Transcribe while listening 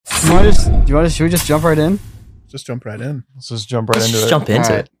Should we just jump right in? Just jump right in. Let's just jump right into it. Jump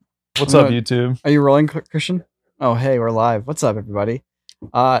into it. What's up, YouTube? Are you rolling, Christian? Oh, hey, we're live. What's up, everybody?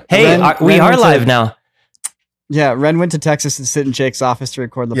 Hey, we are live now. Yeah, Ren went to Texas and sit in Jake's office to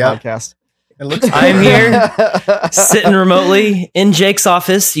record the podcast. It looks I'm here, sitting remotely in Jake's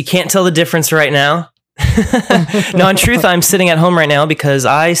office. You can't tell the difference right now. No, in truth, I'm sitting at home right now because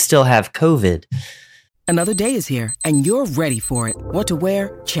I still have COVID. Another day is here, and you're ready for it. What to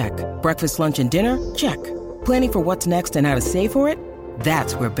wear? Check. Breakfast, lunch, and dinner? Check. Planning for what's next and how to save for it?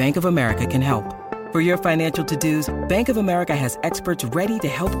 That's where Bank of America can help. For your financial to-dos, Bank of America has experts ready to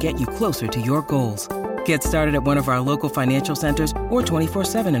help get you closer to your goals. Get started at one of our local financial centers or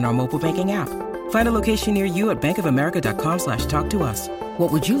 24/7 in our mobile banking app. Find a location near you at bankofamerica.com/talktous.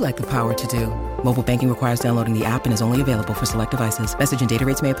 What would you like the power to do? Mobile banking requires downloading the app and is only available for select devices. Message and data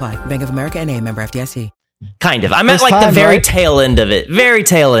rates may apply. Bank of America N.A., member FDIC. Kind of. I'm at like the very tail end of it. Very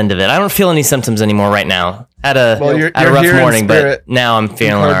tail end of it. I don't feel any symptoms anymore right now. Had a rough morning, but now I'm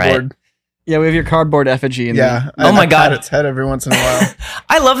feeling all right. Yeah, we have your cardboard effigy. Oh my God. Its head every once in a while.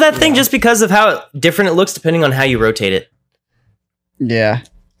 I love that thing just because of how different it looks depending on how you rotate it. Yeah.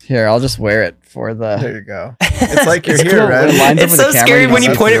 Here, I'll just wear it for the... There you go. It's like you're here, cool. right? It's so scary when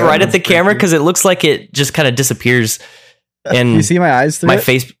you point it right at the camera because it looks like it just kind of disappears. And you see my eyes through my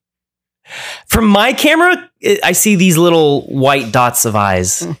face. From my camera, I see these little white dots of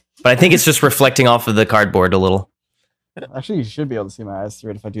eyes, but I think it's just reflecting off of the cardboard a little. Actually, you should be able to see my eyes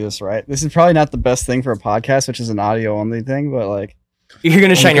through it if I do this right. This is probably not the best thing for a podcast, which is an audio only thing, but like... You're going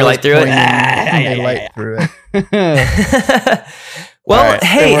to shine your light through it? Light through it. Well, right.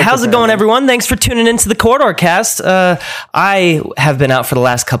 Hey, how's it going, everyone? Thanks for tuning into the Corridor Cast. I have been out for the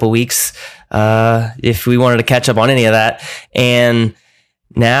last couple weeks, if we wanted to catch up on any of that. And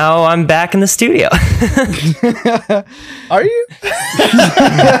now I'm back in the studio. Are you?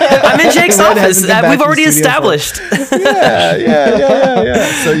 I'm in Jake's office. We've already established.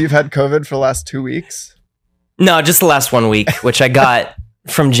 Yeah. So you've had COVID for the last 2 weeks? No, just the last 1 week, which I got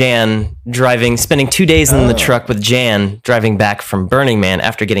from Jan spending 2 days in the truck with Jan, driving back from Burning Man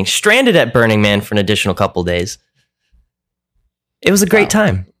after getting stranded at Burning Man for an additional couple days. It was a great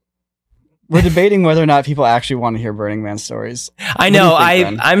time. We're debating whether or not people actually want to hear Burning Man stories. I know.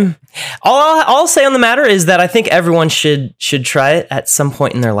 I'll say on the matter is that I think everyone should try it at some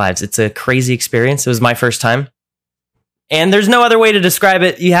point in their lives. It's a crazy experience. It was my first time, and there's no other way to describe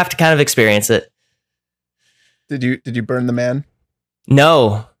it. You have to kind of experience it. Did you burn the man?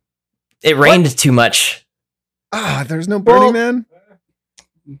 No, it rained too much. There's no Burning Man.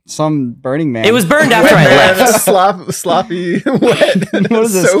 Some Burning Man. It was burned after I left. Sloppy, wet, what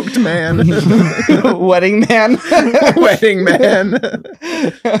is this? Soaked man. Wedding man. Wedding man.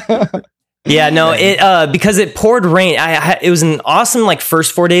 Yeah, no, it because it poured rain. It was an awesome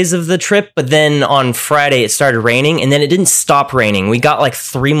first 4 days of the trip, but then on Friday it started raining, and then it didn't stop raining. We got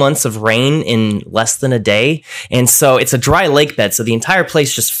 3 months of rain in less than a day, and so it's a dry lake bed, so the entire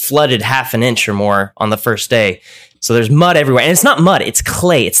place just flooded half an inch or more on the first day. So there's mud everywhere, and it's not mud, it's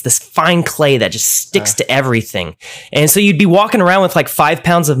clay. It's this fine clay that just sticks to everything. And so you'd be walking around with 5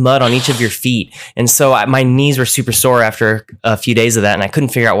 pounds of mud on each of your feet. And so my knees were super sore after a few days of that, and I couldn't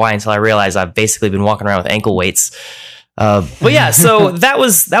figure out why until I realized I've basically been walking around with ankle weights. But yeah, so that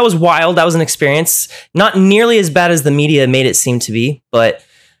was wild. That was an experience. Not nearly as bad as the media made it seem to be, but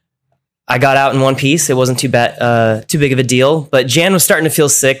I got out in one piece. It wasn't too big of a deal. But Jan was starting to feel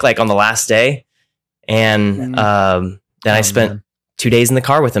sick on the last day. And then I spent 2 days in the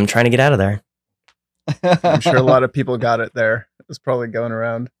car with him trying to get out of there. I'm sure a lot of people got it there. It was probably going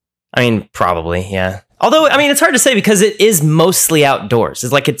around. I mean, probably, yeah. Although, I mean, it's hard to say because it is mostly outdoors.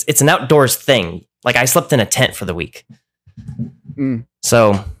 It's it's an outdoors thing. I slept in a tent for the week.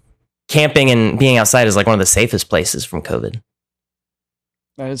 So camping and being outside is one of the safest places from COVID.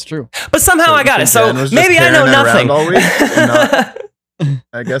 That is true. But somehow I got it. So maybe I know nothing.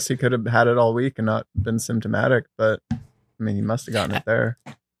 I guess he could have had it all week and not been symptomatic, but I mean, he must have gotten it there.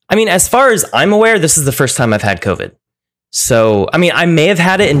 I mean, as far as I'm aware, this is the first time I've had COVID. So, I mean, I may have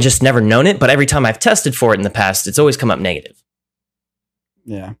had it and just never known it, but every time I've tested for it in the past, it's always come up negative.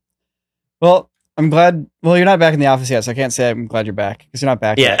 Yeah. Well, I'm glad. Well, you're not back in the office yet, so I can't say I'm glad you're back because you're not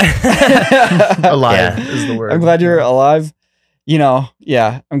back yet. Alive is the word. I'm glad you're alive.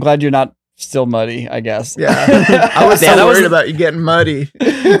 Yeah. I'm glad you're not still muddy, I guess. Yeah. I was worried about you getting muddy.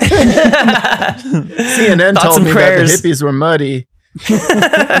 CNN told me that the hippies were muddy.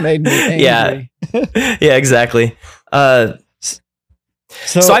 It made me angry. Yeah, exactly. So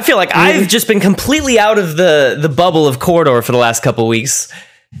I feel like I've just been completely out of the bubble of Corridor for the last couple weeks.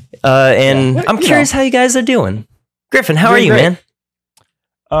 I'm curious how you guys are doing. Griffin, how are you, man?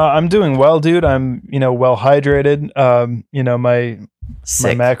 I'm doing well, dude. I'm, well hydrated. My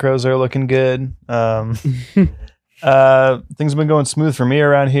Sick. macros are looking good. Things have been going smooth for me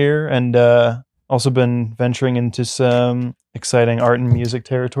around here, and also been venturing into some exciting art and music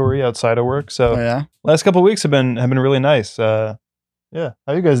territory outside of work. So yeah, last couple of weeks have been really nice. How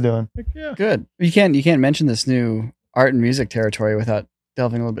you guys doing? Yeah. good. You can't mention this new art and music territory without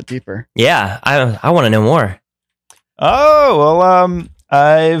delving a little bit deeper. Yeah, I want to know more. Oh, well,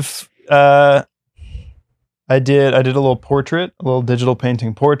 I did a little digital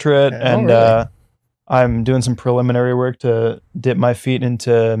painting portrait, Okay. and really? I'm doing some preliminary work to dip my feet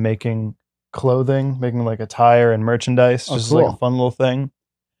into making clothing, making like attire and merchandise, Oh, just like cool. a fun little thing.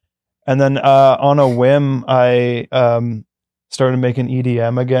 And then on a whim, I started making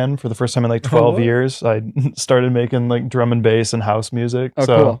EDM again for the first time in like 12 what? years. I started making like drum and bass and house music. Oh,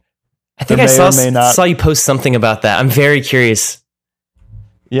 so cool. I think There I may or may not- saw you post something about that. I'm very curious.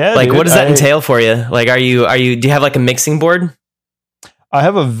 yeah, Like, dude, what does that entail for you? Like, do you have like a mixing board? I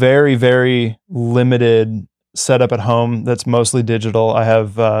have a very, very limited setup at home that's mostly digital. I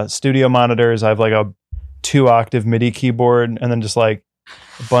have studio monitors. I have like a 2-octave MIDI keyboard, and then just like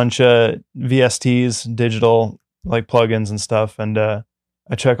a bunch of VSTs, digital like plugins and stuff. And I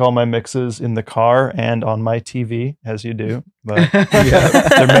check all my mixes in the car and on my TV, as you do. But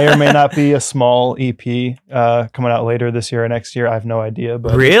there may or may not be a small EP coming out later this year or next year. I have no idea,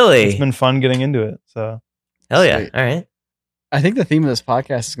 but Really? it's been fun getting into it. So Hell yeah! Sweet. All right. I think the theme of this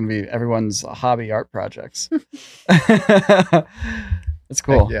podcast is going to be everyone's hobby art projects. That's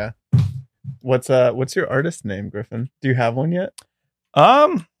cool. Heck yeah. What's your artist name, Griffin? Do you have one yet?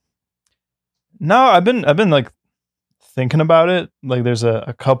 no, I've been like thinking about it. Like there's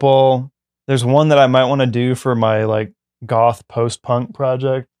a couple. There's one that I might want to do for my like goth post-punk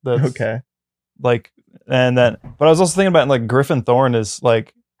project. That's Okay. like, and then, but I was also thinking about like Griffin Thorne is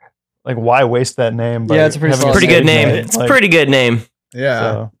like why waste that name? by Yeah, it's a pretty having solid Pretty good name, name. right? It's a pretty good name. Yeah.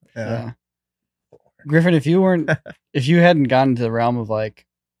 So, Yeah. Yeah. Griffin, if you hadn't gotten into the realm of like,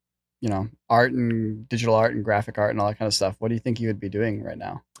 art and digital art and graphic art and all that kind of stuff, what do you think you would be doing right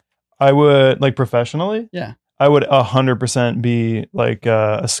now? I would like professionally. Yeah. I would 100% be like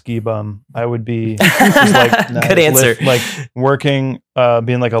a ski bum. I would be just like Good answer. like working,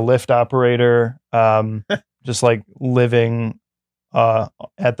 being like a lift operator, just like living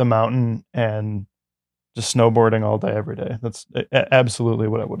at the mountain and just snowboarding all day, every day. That's absolutely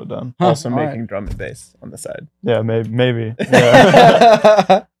what I would have done. Huh, Also all right. making drum and bass on the side. Yeah, maybe.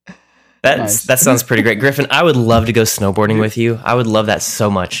 Yeah. Nice. That sounds pretty great, Griffin. I would love to go snowboarding with you. I would love that so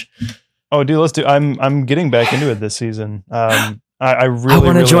much. Oh, dude, let's do. I'm getting back into it this season. I really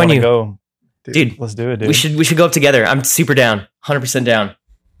wanna really join wanna you. go. Dude, Let's do it, dude. we should go up together. I'm super down. 100% down.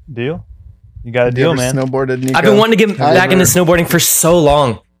 Deal. You got a Have you deal, ever man. snowboarded, Nico? I've been wanting to get back into snowboarding for so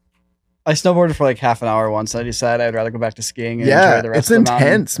long. I snowboarded for like half an hour once. I decided I'd rather go back to skiing and Yeah, enjoy the rest it's of the mountain.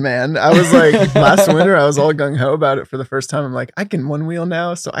 intense, man. I was like, last winter, I was all gung ho about it for the first time. I'm like, I can one wheel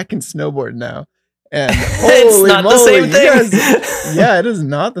now, so I can snowboard now. And It's holy not the moly, same you thing. guys- yeah, it is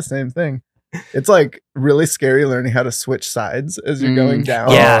not the same thing. It's like really scary learning how to switch sides as you're going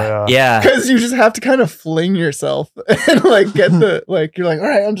down. Yeah, yeah. Because you just have to kind of fling yourself and like get the like you're like, all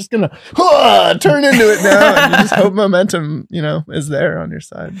right, I'm just gonna turn into it now, and you just hope momentum, is there on your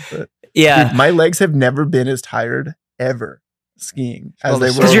side. But Yeah. dude, my legs have never been as tired ever skiing as Oh, they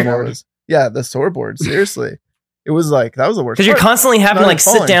the were when I soarboard. was. Yeah, the soarboard. Seriously, it was like that was the worst. Because you're part. constantly having to Not like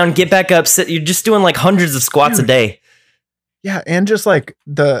sit falling. down, get back up, sit. You're just doing like hundreds of squats a Dude. day. Yeah, and just like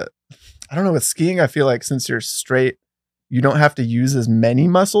I don't know, with skiing, I feel like since you're straight, you don't have to use as many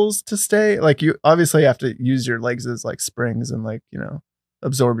muscles to stay. Like you obviously have to use your legs as like springs and like,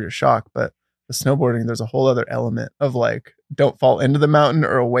 absorb your shock. But with snowboarding, there's a whole other element of like, don't fall into the mountain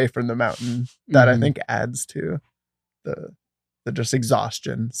or away from the mountain that I Mhm. think adds to the just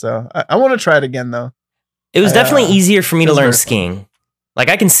exhaustion. So I want to try it again though. It was I, definitely easier for me to was learn very fun. skiing. Like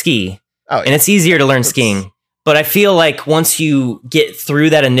I can ski, Oh, and it's easier to learn That's- skiing. But I feel like once you get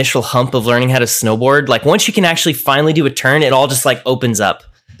through that initial hump of learning how to snowboard, like once you can actually finally do a turn, it all just like opens up.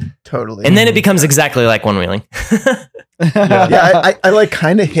 totally. And then it becomes exactly like one wheeling. Yeah, I like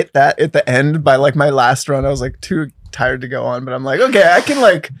kind of hit that at the end by like my last run. I was like too tired to go on, but I'm like, okay, I can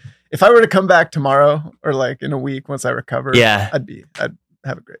like, if I were to come back tomorrow or like in a week once I recover, Yeah. I'd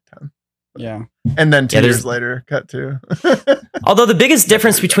have a great time. Yeah. And then 2 Yeah, there's- years later, cut to. Although the biggest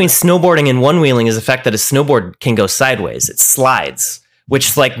difference between snowboarding and one wheeling is the fact that a snowboard can go sideways. It slides,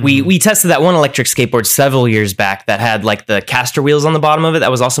 which like we tested that one electric skateboard several years back that had like the caster wheels on the bottom of it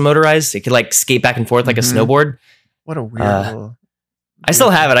that was also motorized. It could like skate back and forth like a Mhm. snowboard. What a weird little. I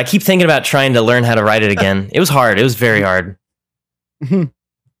still have it. I keep thinking about trying to learn how to ride it again. It was hard. It was very hard.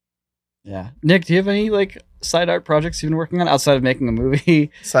 Yeah. Nick, do you have any like side art projects you've been working on outside of making a movie?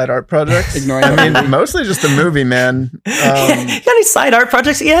 Side art projects? Ignoring I the mean, movie. mostly just the movie, man. You got any side art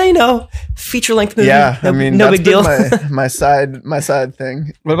projects? Yeah, you know, feature length movie. Yeah, no, I mean, no that's big deal. been my side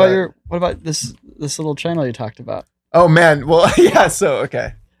thing. What about But- what about this little channel you talked about? Oh man, well, yeah. So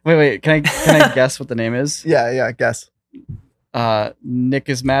okay, Wait, can I guess what the name is? yeah. Guess.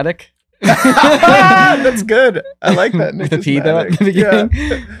 Nickismatic. That's good. I like that. With a P though at the Numismatic.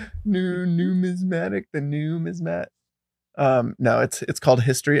 beginning. Yeah. Numismatic. The numismat. No, it's called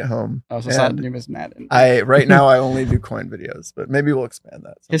History at Home. Oh, so it's not And numismatic. right now I only do coin videos, but maybe we'll expand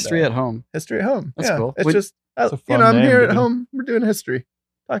that. someday. History at home. History at Home. That's yeah. cool. It's Would- just It's a fun I'm name, here at dude. home. We're doing history,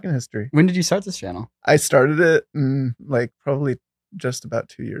 talking history. When did you start this channel? I started it like probably just about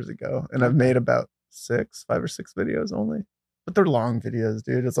 2 years ago, and I've made about 5 or 6 videos only, but they're long videos,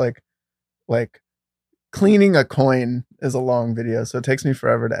 dude. It's like cleaning a coin is a long video, so it takes me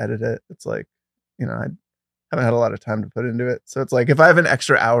forever to edit it. It's like, I haven't had a lot of time to put into it, so it's like if I have an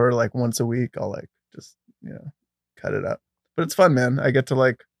extra hour like once a week, I'll like just cut it up. But it's fun, man. I get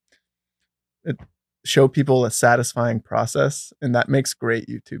to show people a satisfying process, and that makes great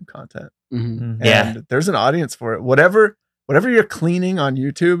YouTube content. Mm-hmm. Yeah. And there's an audience for it. Whatever you're cleaning on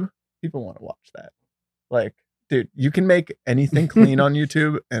YouTube, people want to watch that. Like, dude, you can make anything clean on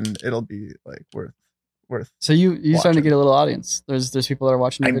YouTube and it'll be like worth So you starting to watching. get a little audience. There's people that are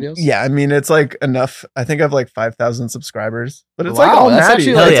watching your videos. Yeah, I mean, it's like enough. I think I have like 5,000 subscribers, but it's Wow, like all that's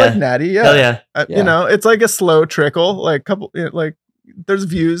natty. actually, It's like- like natty. Yeah. Hell yeah. Yeah. It's like a slow trickle, like couple, like there's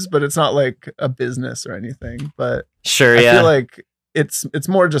views, but it's not like a business or anything. But Sure, I yeah. feel like it's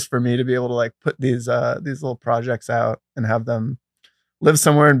more just for me to be able to like put these little projects out and have them live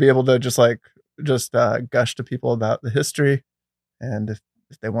somewhere and be able to just gush to people about the history. And if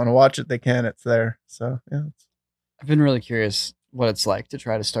they want to watch it, they can. It's there. So yeah, I've been really curious what it's like to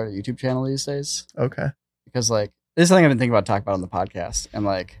try to start a YouTube channel these days. okay. Because like this is something I've been thinking about talking about on the podcast, and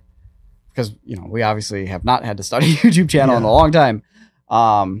like because we obviously have not had to start a YouTube channel in a long time,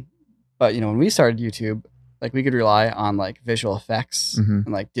 but when we started YouTube, like we could rely on like visual effects Mhm.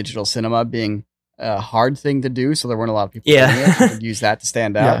 and like digital cinema being a hard thing to do, so there weren't a lot of people Yeah. doing it. You could use that to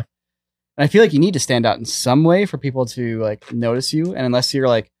stand out. Yeah. And I feel like you need to stand out in some way for people to like notice you, and unless you're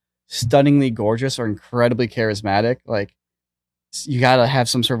like stunningly gorgeous or incredibly charismatic, like you gotta have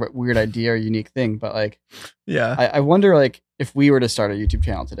some sort of weird idea or unique thing. But like Yeah. I wonder like if we were to start a YouTube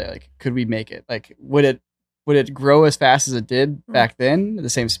channel today, like could we make it? Like would it grow as fast as it did back then at the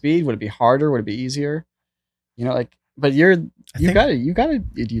same speed? Would it be harder? Would it be easier? But you think- got a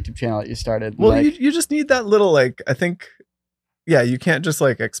YouTube channel that you started. Well, like, you just need that little like, I think, yeah, you can't just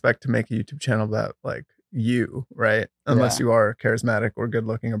like expect to make a YouTube channel about like you, right? Unless Yeah. you are charismatic or good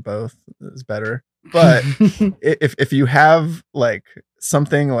looking, or both is better. But if you have like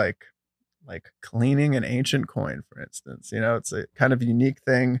something like cleaning an ancient coin, for instance, it's a kind of unique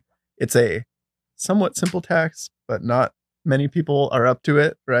thing. It's a somewhat simple task, but not many people are up to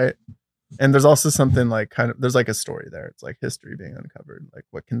it, right? And there's also something like there's like a story there. It's like history being uncovered. Like,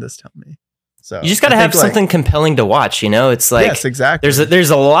 what can this tell me? So You just got to I have think, like, something compelling to watch, It's like yes, exactly. there's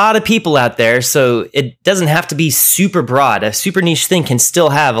a lot of people out there, so it doesn't have to be super broad. A super niche thing can still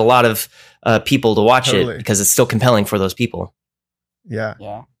have a lot of people to watch Totally. it because it's still compelling for those people. Yeah.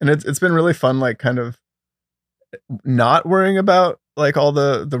 yeah. And it's been really fun, like kind of not worrying about like all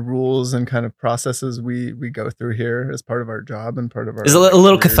the rules and kind of processes we go through here as part of our job and part of our Is it a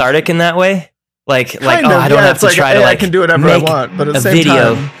little careers. cathartic in that way? Like Kind oh, of, I don't yeah, have it's to like, try to hey, like I can do whatever I make want, but at the a same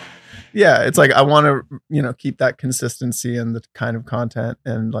video. time, yeah, it's like I want to keep that consistency and the kind of content,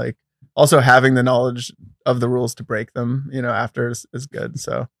 and like also having the knowledge of the rules to break them after is good.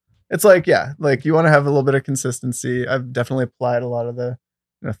 So it's like, yeah, like you want to have a little bit of consistency. I've definitely applied a lot of the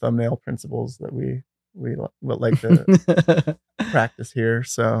thumbnail principles that we like to practice here.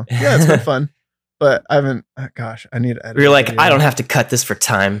 So yeah, it's been fun. But I haven't. Gosh, I need to edit. You're a like, video. I don't have to cut this for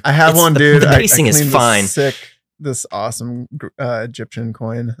time. I have one, The dude. pacing is cleaned fine. This awesome Egyptian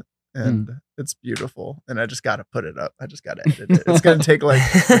coin, and it's beautiful. And I just got to put it up. I just got to edit it. It's gonna take like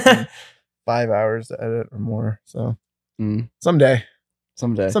freaking 5 hours to edit or more. So someday,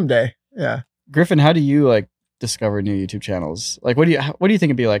 yeah. Griffin, how do you like discover new YouTube channels? Like, what do you think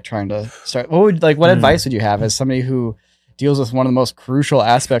it'd be like trying to start? What advice would you have as somebody who deals with one of the most crucial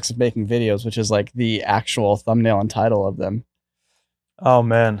aspects of making videos, which is like the actual thumbnail and title of them? Oh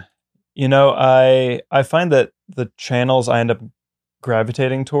man. I find that the channels I end up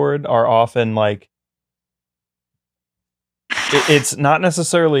gravitating toward are often like it's not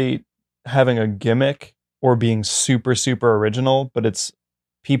necessarily having a gimmick or being super, super original, but it's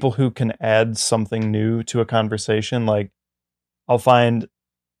people who can add something new to a conversation. Like I'll find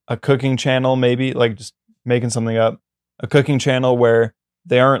a cooking channel, maybe like just making something up, a cooking channel where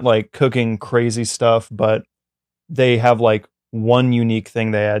they aren't like cooking crazy stuff, but they have like one unique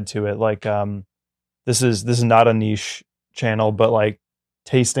thing they add to it. Like, this is not a niche channel, but like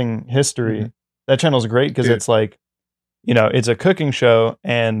tasting history, that channel's great because it's like, you know, it's a cooking show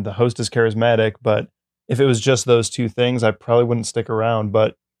and the host is charismatic, but if it was just those two things, I probably wouldn't stick around.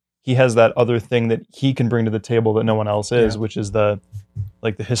 But he has that other thing that he can bring to the table that no one else is, which is the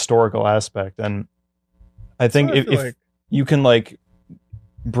historical aspect. And I think if you can like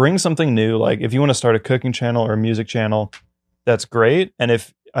bring something new, like if you want to start a cooking channel or a music channel, that's great. And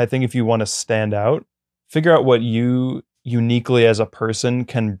if you want to stand out, figure out what you uniquely as a person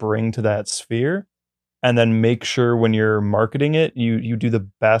can bring to that sphere, and then make sure when you're marketing it, you do the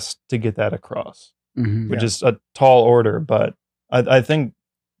best to get that across, which is a tall order. But I think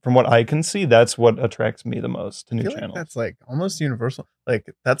from what I can see, that's what attracts me the most to new channels. Like that's like almost universal. Like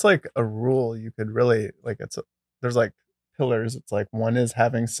that's like a rule you could really like. There's like pillars. It's like one is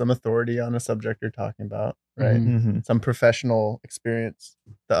having some authority on a subject you're talking about, right? Some professional experience.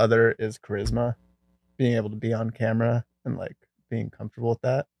 The other is charisma, being able to be on camera and like being comfortable with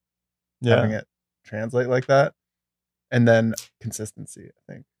that, having it translate like that. And then consistency,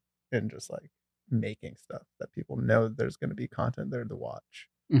 I think, in just like making stuff that people know there's going to be content there to watch.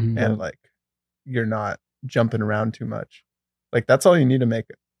 And like you're not jumping around too much. Like that's all you need to make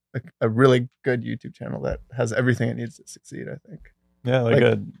a really good YouTube channel that has everything it needs to succeed, I think.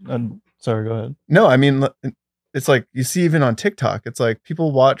 Yeah, sorry, go ahead. No, I mean, it's like you see even on TikTok, it's like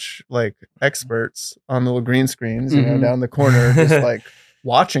people watch like experts on little green screens, you know, down the corner, just like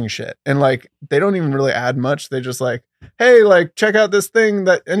watching shit. And like they don't even really add much. They just like, hey, like check out this thing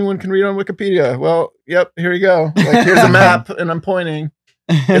that anyone can read on Wikipedia. Well, yep, here you go. Like here's a map and I'm pointing.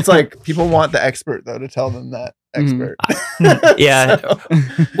 It's like people want the expert though to tell them that expert. Yeah. So,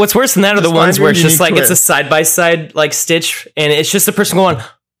 what's worse than that are the ones where it's just like it's a side by side like stitch, and it's just the person going,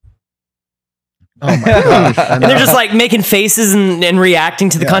 "Oh my gosh!" and they're just like making faces and reacting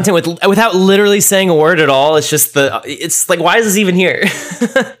to the content without literally saying a word at all. It's just it's like, why is this even here?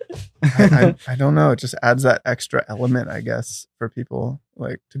 I don't know. It just adds that extra element, I guess, for people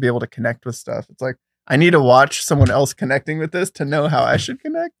like to be able to connect with stuff. It's like, I need to watch someone else connecting with this to know how I should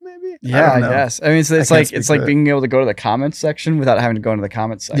connect, maybe. Yeah, I guess. I mean, so it's like being able to go to the comments section without having to go into the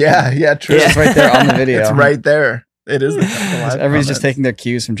comments section. Yeah, true. It's right there on the video. It's right there. It is. Everybody's just taking their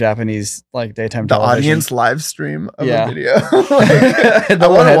cues from Japanese like daytime television. Audience live stream of a video. Like, I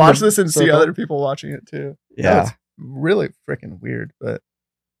want to watch this and see other people watching it too. Yeah, it's really freaking weird. But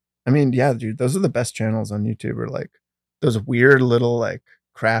I mean, yeah, dude, those are the best channels on YouTube. Are like those weird little like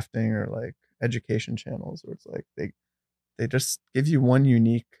crafting or like education channels where it's like they just give you one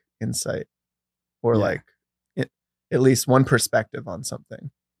unique insight or like at least one perspective on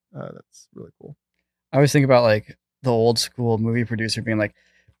something. That's really cool. I always think about like the old school movie producer being like,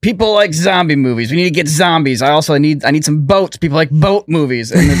 people like zombie movies, we need to get zombies. I need some boats, people like boat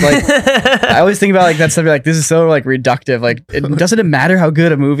movies. And it's like I always think about like that stuff, like this is so like reductive. Like doesn't it matter how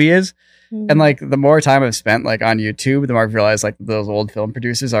good a movie is? And like the more time I've spent like on YouTube, the more I've realized like those old film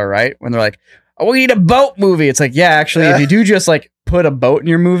producers are right when they're like, oh, we need a boat movie. It's like, yeah, actually, if you do just like put a boat in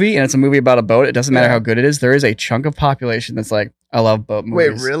your movie and it's a movie about a boat, it doesn't matter how good it is. There is a chunk of population that's like, I love boat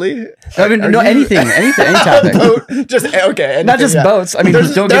movies. Wait, really? I mean, anything, any topic. Boat, just okay, anything, not just boats. I mean, don't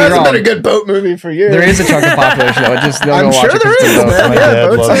get me wrong. There hasn't been a good boat movie for years. There is a chunk of population that would just they'll I'm go sure watch there is, man. Yeah,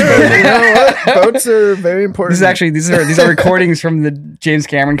 boats are. You know what? Boats are very important. These are recordings from the James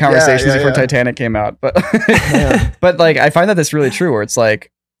Cameron conversations before Titanic came out. But but like I find that that's really true. Where it's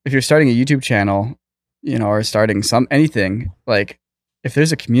like if you're starting a YouTube channel, you know, or starting anything, like if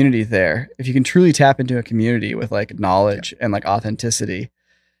there's a community there, if you can truly tap into a community with like knowledge and like authenticity,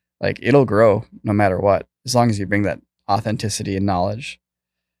 like it'll grow no matter what, as long as you bring that authenticity and knowledge.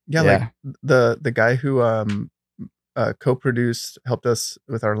 Yeah. Like the guy who co-produced, helped us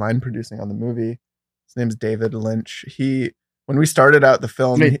with our line producing on the movie. His name's David Lynch. When we started out the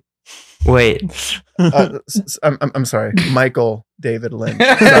film, Wait. I'm sorry, Michael David Lynch. You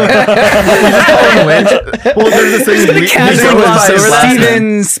just call him Lynch. Well, there's this thing.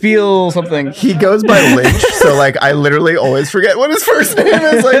 Steven Spiel something. He goes by Lynch, so like I literally always forget what his first name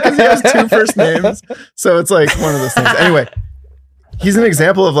is, like because he has two first names. So it's like one of those things. Anyway, he's an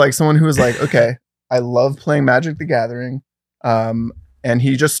example of like someone who was like, okay, I love playing Magic the Gathering. And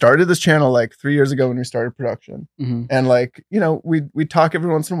he just started this channel like 3 years ago when we started production. And like, you know, we'd talk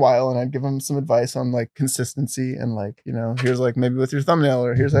every once in a while and I'd give him some advice on like consistency and like, you know, here's like maybe with your thumbnail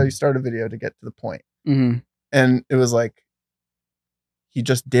or here's how you start a video to get to the point. And it was like, he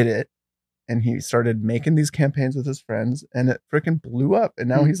just did it and he started making these campaigns with his friends, and it freaking blew up. And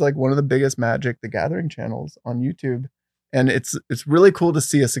now he's like one of the biggest Magic the Gathering channels on YouTube. And it's really cool to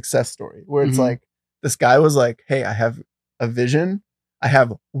see a success story where it's like this guy was like, hey, I have a vision. I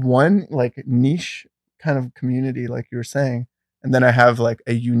have one like niche kind of community, like you were saying, and then I have like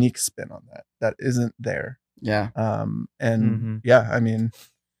a unique spin on that isn't there. Yeah. Yeah, I mean,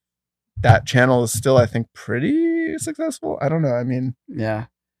 that channel is still, I think, pretty successful. I don't know. I mean, yeah,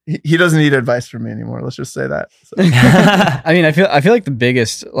 he doesn't need advice from me anymore. Let's just say that. So. I mean, I feel like the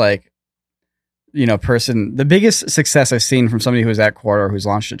biggest the biggest success I've seen from somebody who's at Corridor who's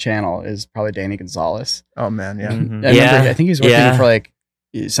launched a channel is probably Danny Gonzalez. Oh man, yeah. I think he's working for like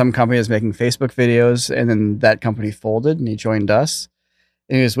some company that's making Facebook videos, and then that company folded, and he joined us.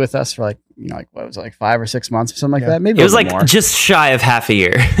 And he was with us for what was it, like 5 or 6 months or something like that. Maybe it was like more. Just shy of half a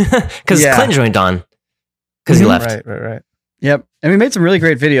year because Clinton joined on because he left. Right. Yep. And we made some really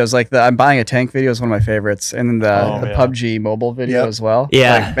great videos. Like the I'm buying a tank video is one of my favorites. And then the PUBG mobile video as well.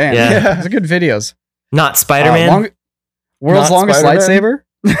 Yeah. Like, man, those are good videos. Not Spider-Man. World's longest lightsaber.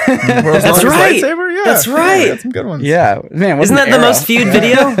 That's right. Lightsaber? Yeah. That's right. That's some good ones. Yeah. Man, isn't that the most viewed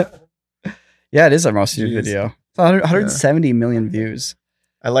video? Yeah, it is our most viewed video. It's 170 million views.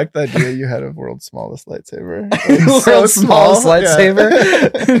 I like the idea you had of world's smallest lightsaber. World's smallest lightsaber.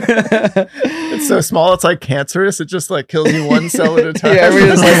 It's so small, it's like cancerous. It just like kills you one cell at a time. Yeah, every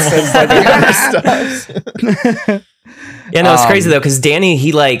just like stops. Yeah, no, it's crazy though because Danny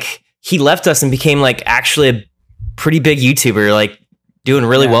he left us and became like actually a pretty big YouTuber, like doing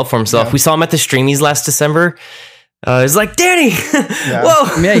really well for himself. Yeah. We saw him at the Streamies last December. It's like Danny,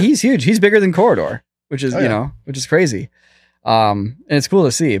 whoa, yeah, he's huge. He's bigger than Corridor, which is which is crazy. And it's cool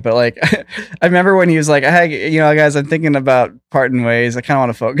to see, but like I remember when he was like, hey, guys, I'm thinking about parting ways. I kind of want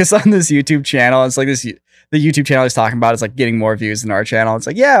to focus on this YouTube channel. It's like the YouTube channel he's talking about is like getting more views than our channel. It's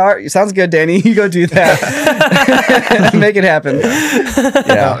like, sounds good, Danny. You go do that. Make it happen. Yeah,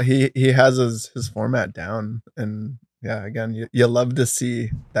 no, he has his format down, and again, you love to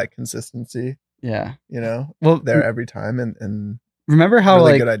see that consistency. Yeah, there every time, and remember how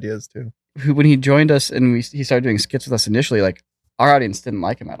really like good ideas too. When he joined us and he started doing skits with us initially, like our audience didn't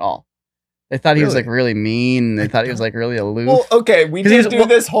like him at all. They thought he was like really mean. They thought he was like really aloof. Well, okay, we did do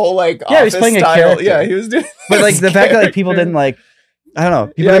this whole like he was playing style. a character. Yeah, he was doing. But like the fact that like people didn't like, I don't know,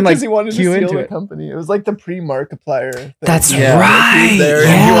 people didn't like he wanted to cue steal into the it. company. It was like the pre-Markiplier thing. That's He right. was there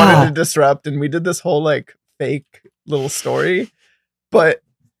and he wanted to disrupt, and we did this whole like fake little story, but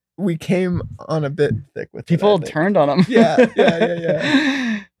we came on a bit thick with people. Turned on him. Yeah.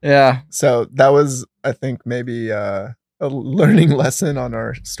 Yeah. So that was, I think, maybe a learning lesson on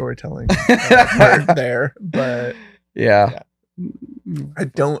our storytelling part there. But I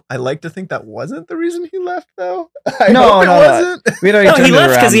like to think that wasn't the reason he left, though. I hope it wasn't. He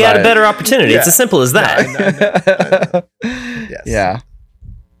left because he had a better opportunity. It's as simple as that. I know. Yes. Yeah.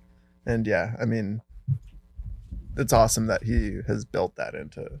 And I mean, it's awesome that he has built that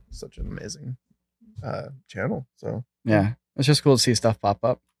into such an amazing channel. So yeah, it's just cool to see stuff pop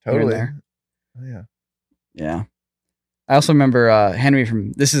up. Totally. There. Oh, yeah. Yeah. I also remember Henry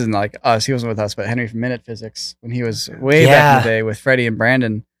from, this isn't like us, he wasn't with us, but Henry from Minute Physics when he was way back in the day with Freddie and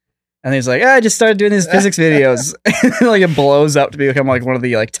Brandon. And he's like, I just started doing these physics videos. Like it blows up to become like one of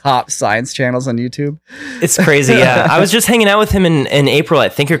the like top science channels on YouTube. It's crazy. Yeah. I was just hanging out with him in April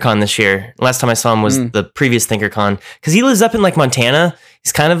at ThinkerCon this year. Last time I saw him was the previous ThinkerCon because he lives up in like Montana.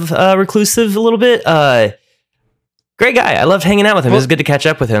 He's kind of reclusive a little bit. Great guy. I loved hanging out with him. It was good to catch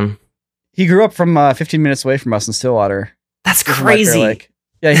up with him. He grew up from 15 minutes away from us in Stillwater. That's crazy.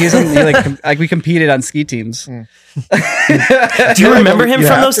 Yeah, we competed on ski teams. Do you remember him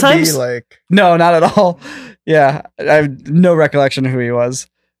from those times? No, not at all. Yeah, I have no recollection of who he was.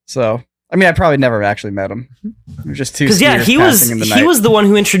 So, I mean, I probably never actually met him. We were just two. Because he was the one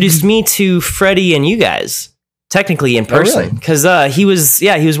who introduced me to Freddie and you guys. Technically in person, because he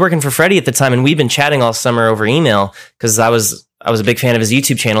was working for Freddie at the time, and we've been chatting all summer over email because I was a big fan of his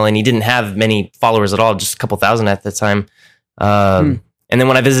YouTube channel, and he didn't have many followers at all, just a couple thousand at the time. And then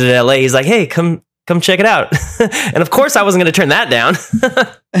when I visited LA, he's like, "Hey, come check it out," and of course I wasn't going to turn that down.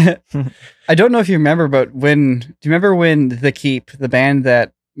 I don't know if you remember, but do you remember when The Keep, the band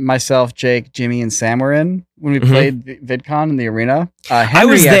that myself, Jake, Jimmy, and Sam were in when we played VidCon in the arena? Henry I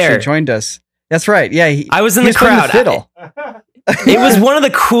was there. Actually joined us. That's right. Yeah, I was in the crowd. Fiddle. It was one of the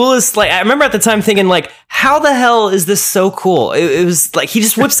coolest. Like I remember at the time thinking, like, how the hell is this so cool? It was like he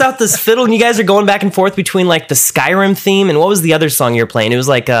just whips out this fiddle, and you guys are going back and forth between like the Skyrim theme and what was the other song you were playing? It was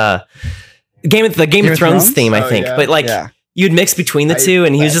like Game of Thrones theme, I think. But like you'd mix between the two,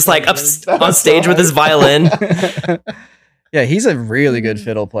 and he was just like up on stage with his violin. Yeah, he's a really good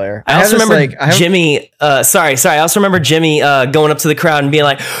fiddle player. I also remember Jimmy. Sorry. I also remember Jimmy going up to the crowd and being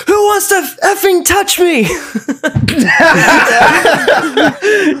like, "Who wants to effing touch me?"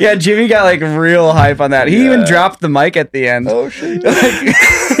 Yeah, Jimmy got like real hype on that. He even dropped the mic at the end. Oh shit!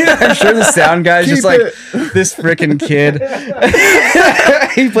 I'm sure the sound guy's just like this freaking kid.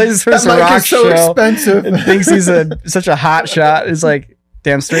 He plays his first rock show. Expensive. And thinks he's such a hot shot. It's like.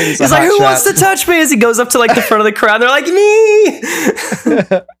 Damn straight. He's like, who wants to touch me? As he goes up to like the front of the crowd, they're like, me.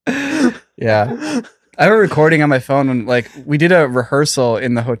 Yeah. I have a recording on my phone when like we did a rehearsal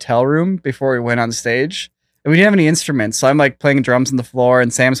in the hotel room before we went on stage. And we didn't have any instruments. So I'm like playing drums on the floor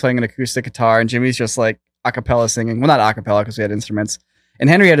and Sam's playing an acoustic guitar and Jimmy's just like a cappella singing. Well, not a cappella because we had instruments. And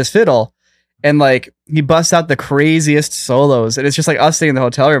Henry had his fiddle. And like he busts out the craziest solos, and it's just like us sitting in the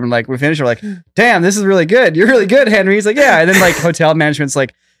hotel room, and like we finish, we're like, "Damn, this is really good. You're really good, Henry." He's like, "Yeah." And then like hotel management's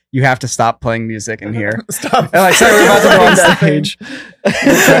like, "You have to stop playing music in here." Stop. And like, sorry, we're about to go on stage.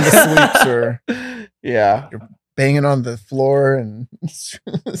 You're trying to sleep, sir. Yeah, you're banging on the floor and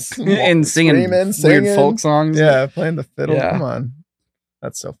and singing weird folk songs. Yeah, playing the fiddle. Yeah. Come on,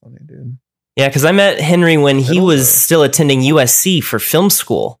 that's so funny, dude. Yeah, because I met Henry when he was still attending USC for film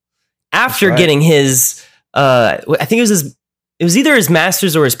school. After getting his, I think it was either his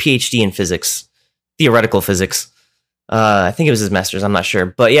master's or his PhD in physics, theoretical physics. I think it was his master's. I'm not sure.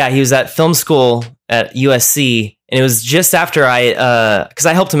 But yeah, he was at film school at USC. And it was just after because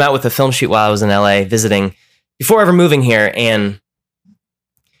I helped him out with a film shoot while I was in LA visiting before ever moving here. And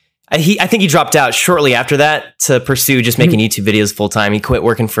I think he dropped out shortly after that to pursue just making YouTube videos full time. He quit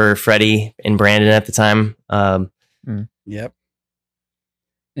working for Freddie and Brandon at the time. Yep.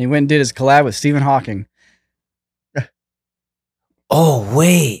 And he went and did his collab with Stephen Hawking. Oh,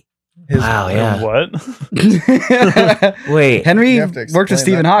 wait. Wow, yeah. What? Wait. Henry worked with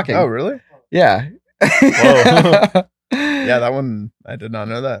Stephen Hawking. Oh, really? Yeah. Whoa. Yeah, that one, I did not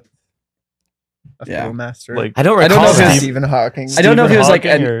know that. A fiddle master. Like, I don't know recall if that. Stephen Hawking. I don't know if it was like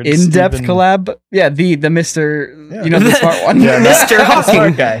Hawking an or in-depth Stephen- collab. But yeah, the Mr. You know, the smart one. Yeah, Mr. Hawking.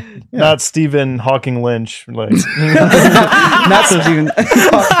 Smart guy. Yeah. Not Stephen Hawking Lynch. Like, Not Stephen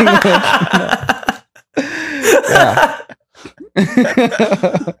Hawking. Yeah.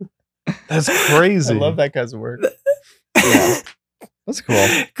 that's crazy. I love that guy's work. Yeah. That's cool.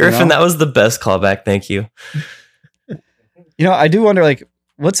 Griffin, You know? that was the best callback. Thank you. You know, I do wonder, like,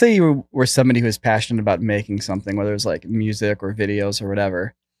 let's say you were somebody who was passionate about making something, whether it's like music or videos or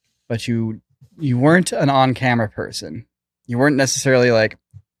whatever, but you weren't an on-camera person. You weren't necessarily like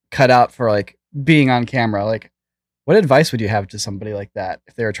cut out for like being on camera. Like, what advice would you have to somebody like that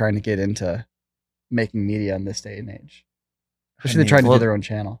if they were trying to get into making media in this day and age? Especially they're trying to do their own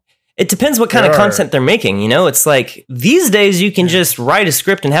channel. It depends what kind of content they're making. You know, it's like these days you can just write a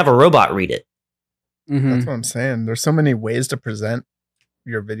script and have a robot read it. Mm-hmm. That's what I'm saying. There's so many ways to present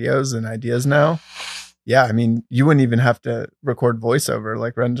your videos and ideas now. Yeah, I mean, you wouldn't even have to record voiceover,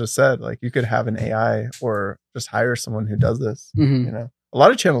 like Ren just said. Like, you could have an AI or just hire someone who does this. Mm-hmm. You know, a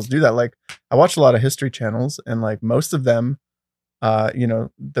lot of channels do that. Like, I watch a lot of history channels, and like most of them, you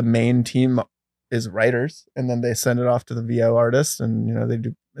know, the main team is writers, and then they send it off to the VO artists, and you know, they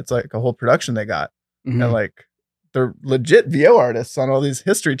do. It's like a whole production they got, Mm-hmm. and like they're legit VO artists on all these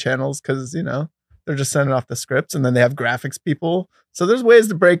history channels because you know they're just sending off the scripts, and then they have graphics people. So there's ways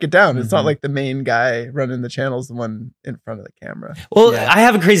to break it down. It's not like the main guy running the channel is the one in front of the camera. Well, I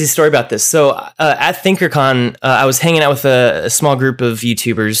have a crazy story about this. So at ThinkerCon, I was hanging out with a small group of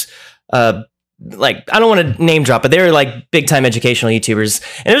YouTubers. Like, I don't want to name drop, but they were like big time educational YouTubers.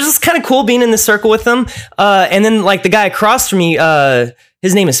 And it was just kind of cool being in the circle with them. And then like the guy across from me,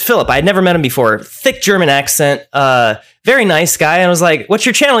 his name is Philip. I had never met him before. Thick German accent, very nice guy. And I was like, "What's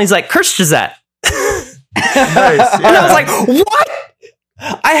your channel?" He's like, "Kirschzat." Nice. And I was like, "What?"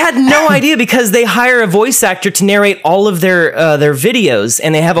 I had no idea because they hire a voice actor to narrate all of their videos,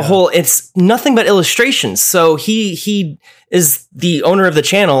 and they have a whole. It's nothing but illustrations. So he is the owner of the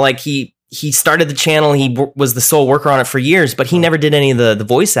channel. Like he started the channel. He was the sole worker on it for years, but he never did any of the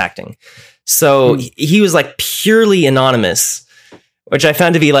voice acting. So he was like purely anonymous, which I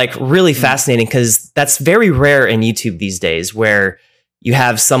found to be like really fascinating because that's very rare in YouTube these days, where you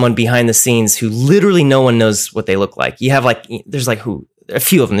have someone behind the scenes who literally no one knows what they look like. You have like, there's like a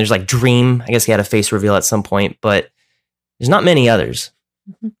few of them. There's like Dream. I guess he had a face reveal at some point, but there's not many others.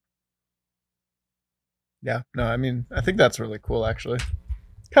 Yeah, no, I mean, I think that's really cool, actually.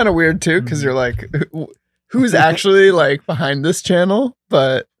 Kind of weird, too, because you're like, who's actually like behind this channel?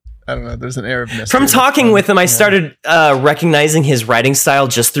 But I don't know, there's an air of mystery. From talking with him, I started recognizing his writing style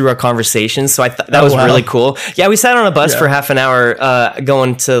just through our conversations. So I thought that was really cool. Yeah, we sat on a bus for half an hour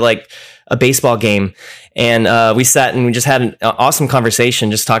going to like a baseball game, and we sat and we just had an awesome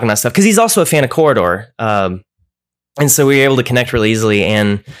conversation, just talking about stuff because he's also a fan of Corridor, and so we were able to connect really easily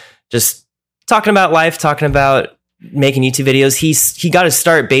and just talking about life, talking about making YouTube videos. He got his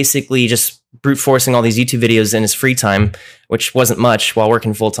start basically just brute forcing all these YouTube videos in his free time, which wasn't much while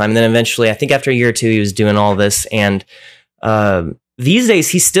working full time. And then eventually, I think after a year or two, he was doing all this. And these days,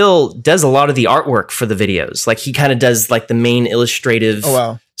 he still does a lot of the artwork for the videos. Like he kind of does like the main illustrative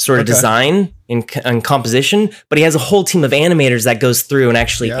sort of design and composition, but he has a whole team of animators that goes through and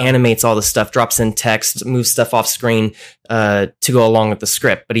actually animates all the stuff, drops in text, moves stuff off screen to go along with the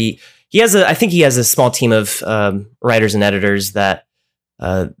script. But I think he has a small team of writers and editors that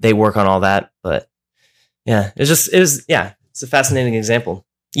they work on all that. But yeah, it's a fascinating example.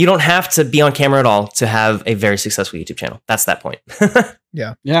 You don't have to be on camera at all to have a very successful YouTube channel. That's that point.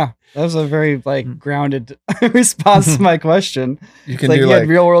 Yeah. That was a very grounded response to my question. You can you had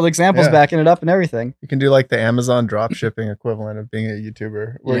real world examples backing it up and everything. You can do like the Amazon drop shipping equivalent of being a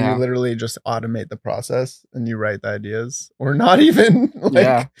YouTuber, where you literally just automate the process and you write the ideas, or not even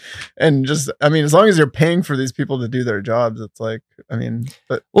and just, I mean, as long as you're paying for these people to do their jobs, it's like, I mean,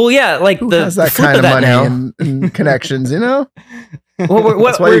 but who has that kind of money and connections, you know?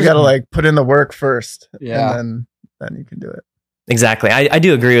 That's why you got to like put in the work first, and then you can do it. Exactly. I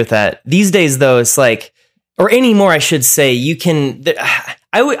do agree with that. These days, though, it's like, or anymore, I should say, you can,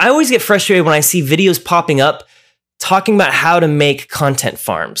 I always get frustrated when I see videos popping up talking about how to make content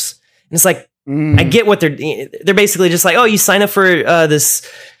farms. And it's like, I get what they're basically just like, oh, you sign up for this,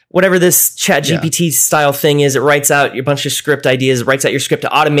 whatever this chat GPT style thing is. It writes out your bunch of script ideas, writes out your script,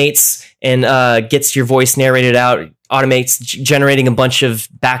 it automates and gets your voice narrated out, automates generating a bunch of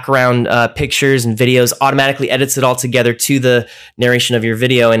background pictures and videos, automatically edits it all together to the narration of your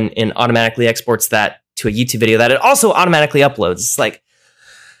video and automatically exports that to a YouTube video that it also automatically uploads. It's like,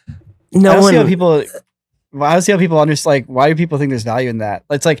 I don't see how people understand, like, why do people think there's value in that?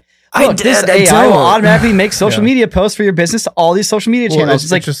 It's like, this AI will automatically make social media posts for your business to all these social media channels.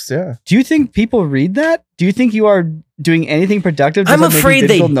 It's like, do you think people read that? Do you think you are doing anything productive? I'm afraid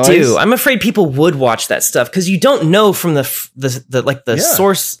they do. I'm afraid people would watch that stuff because you don't know from the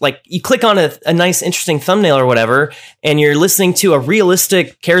source. Like you click on a nice, interesting thumbnail or whatever, and you're listening to a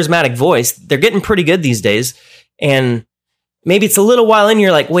realistic, charismatic voice. They're getting pretty good these days. And maybe it's a little while in,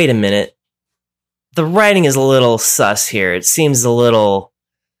 you're like, wait a minute. The writing is a little sus here. It seems a little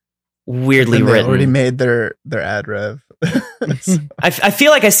weirdly written. Already made their ad rev. I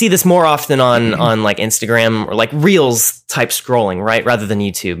feel like I see this more often on like Instagram or like Reels type scrolling, right? Rather than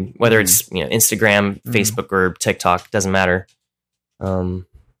YouTube, whether it's Instagram, Facebook, or TikTok, doesn't matter.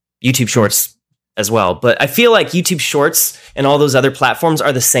 YouTube Shorts as well, but I feel like YouTube Shorts and all those other platforms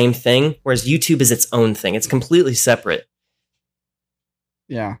are the same thing, whereas YouTube is its own thing. It's completely separate.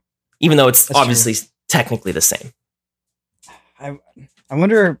 Yeah, even though it's obviously technically the same. I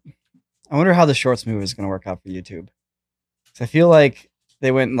wonder how the Shorts move is going to work out for YouTube. I feel like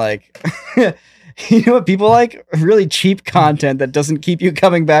they went like, you know what people like? Really cheap content that doesn't keep you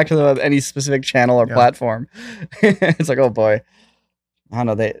coming back to any specific channel or platform. It's like, oh boy. I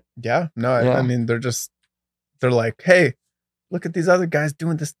don't know. I mean, they're like, hey, look at these other guys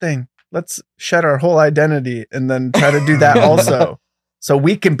doing this thing. Let's shed our whole identity and then try to do that also. So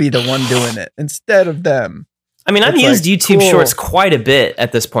we can be the one doing it instead of them. I mean, I've used YouTube Shorts quite a bit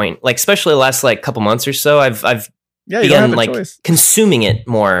at this point, like especially the last like couple months or so. I've begun like consuming it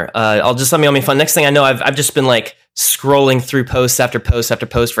more. I'll just let me on my phone. Next thing I know, I've just been like scrolling through post after post after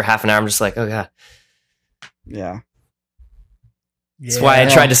post for half an hour. I'm just like, oh god. Yeah. That's why I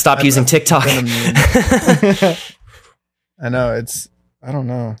tried to stop using TikTok. I know I don't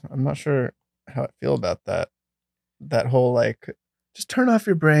know. I'm not sure how I feel about that. That whole like, just turn off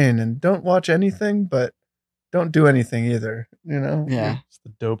your brain and don't watch anything, but don't do anything either. You know? Yeah. It's the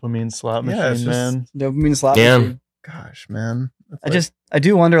dopamine slot machine, man. Dopamine slot machine. Gosh, man. I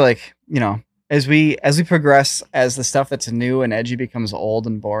do wonder, like, as we progress, as the stuff that's new and edgy becomes old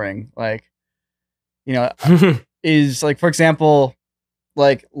and boring, like, is like, for example,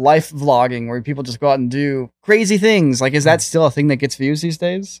 like life vlogging where people just go out and do crazy things. Like, is that still a thing that gets views these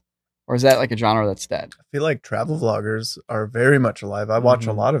days? Or is that like a genre that's dead? I feel like travel vloggers are very much alive. I watch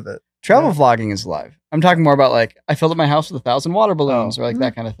a lot of it. Travel vlogging is alive. I'm talking more about like, I filled up my house with 1,000 water balloons or like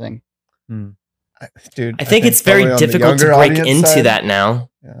that kind of thing. Dude, I think it's very difficult to break into that now.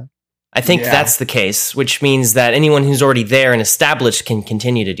 Yeah. I think that's the case, which means that anyone who's already there and established can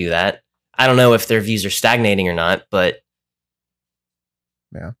continue to do that. I don't know if their views are stagnating or not, but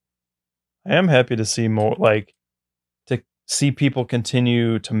yeah, I am happy to see more, like, to see people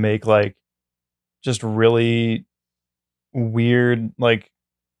continue to make like just really weird, like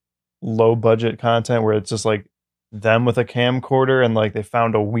low budget content where it's just like them with a camcorder and like they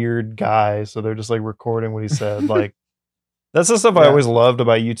found a weird guy, so they're just like recording what he said. Like that's the stuff I always loved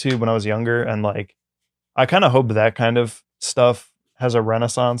about YouTube when I was younger, and like I kind of hope that kind of stuff has a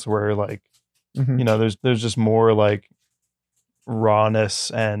renaissance where like you know there's just more like rawness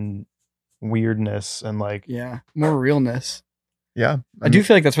and weirdness and like more realness. I do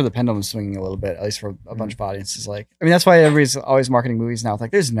feel like that's where the pendulum is swinging a little bit, at least for a bunch of audiences. Like, I mean, that's why everybody's always marketing movies now. It's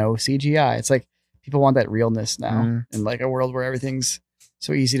like, there's no CGI. It's like people want that realness now in like a world where everything's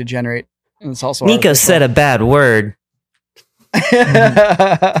so easy to generate. And it's also Nico said a bad word.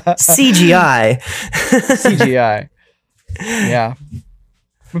 CGI. CGI. Yeah.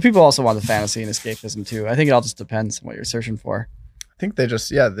 But people also want the fantasy and escapism too. I think it all just depends on what you're searching for. I think they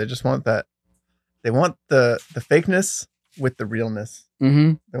just want that. They want the fakeness with the realness.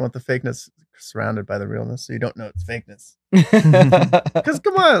 They want the fakeness surrounded by the realness, so you don't know it's fakeness. Because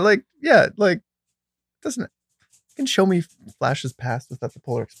come on, like doesn't it? You can show me Flash's past without the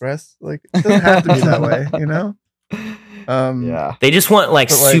Polar Express. Like it doesn't have to be that way, you know. They just want like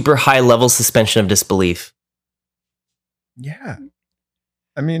super high level suspension of disbelief. Yeah,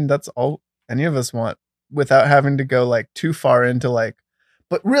 I mean that's all any of us want, without having to go like too far into like.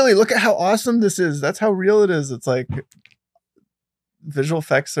 But really, look at how awesome this is. That's how real it is. It's like visual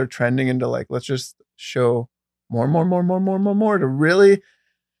effects are trending into like, let's just show more to really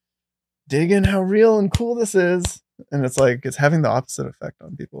dig in how real and cool this is. And it's like, it's having the opposite effect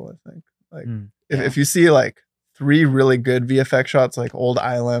on people, I think. Like if you see like 3 really good VFX shots, like old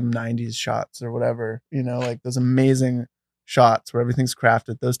ILM 90s shots or whatever, you know, like those amazing shots where everything's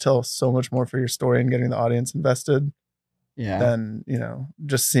crafted, those tell so much more for your story and getting the audience invested. Than, you know,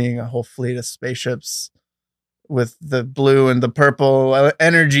 just seeing a whole fleet of spaceships with the blue and the purple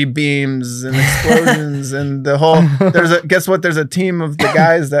energy beams and explosions and the whole. Guess what? There's a team of the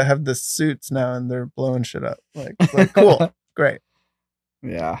guys that have the suits now and they're blowing shit up. Like cool, great.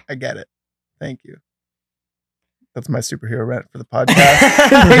 Yeah, I get it. Thank you. That's my superhero rant for the podcast.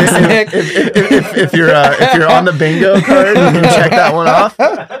 if you're on the bingo card, you can check that one off.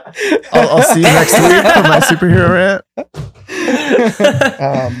 I'll see you next week for my superhero rant.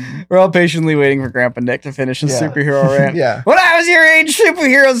 We're all patiently waiting for Grandpa Nick to finish his superhero rant. Yeah. When I was your age,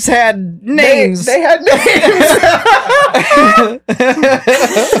 superheroes had names. They had names.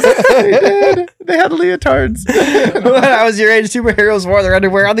 They did. They had leotards. When I was your age, superheroes wore their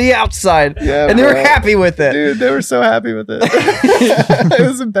underwear on the outside. Yeah, and they were happy with it. Dude, they were so happy with it. It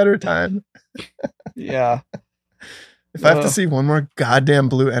was a better time. Yeah. If I have to see one more goddamn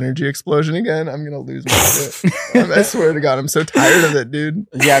blue energy explosion again, I'm going to lose my shit. I swear to God, I'm so tired of it, dude.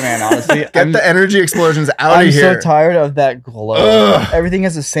 Yeah, man, honestly. Get the energy explosions out of here. I'm so tired of that glow. Ugh. Everything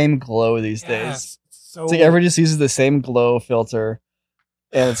has the same glow these days. So it's like everybody just uses the same glow filter.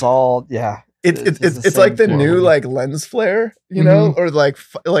 And it's all, It's like the new like lens flare, you know, or like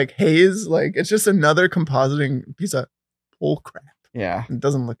haze. Like it's just another compositing piece of bull crap. Yeah. It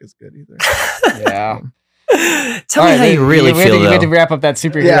doesn't look as good either. Yeah. Tell me how you really feel. We had to wrap up that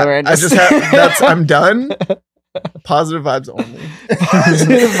superhero. Right? I just have. I'm done. Positive vibes only.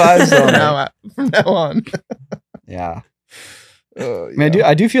 Positive vibes only. From now on. Yeah. I mean,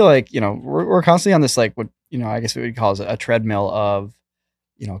 I do feel like, you know, we're constantly on this like what, you know, I guess we would call it a treadmill of,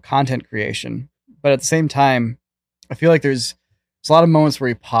 you know, content creation. But at the same time, I feel like there's a lot of moments where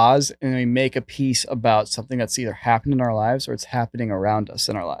we pause and we make a piece about something that's either happened in our lives or it's happening around us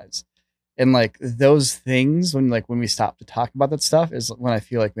in our lives. And like those things, when we stop to talk about that stuff, is when I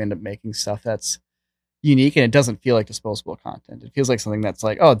feel like we end up making stuff that's unique and it doesn't feel like disposable content. It feels like something that's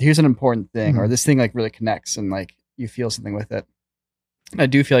like, oh, here's an important thing, or this thing like really connects and like you feel something with it. And I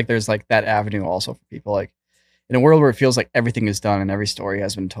do feel like there's like that avenue also for people, like in a world where it feels like everything is done and every story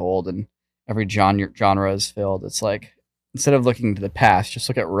has been told and every genre is filled. It's like, instead of looking to the past, just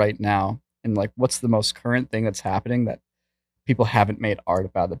look at right now and like, what's the most current thing that's happening that people haven't made art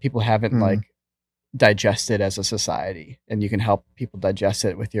about, that people haven't like digested as a society, and you can help people digest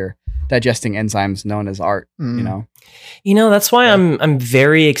it with your digesting enzymes known as art. You know, that's why I'm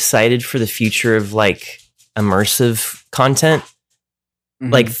very excited for the future of like immersive content,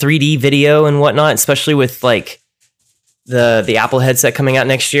 like 3D video and whatnot, especially with like the Apple headset coming out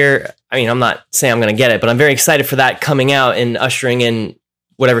next year. I mean, I'm not saying I'm going to get it, but I'm very excited for that coming out and ushering in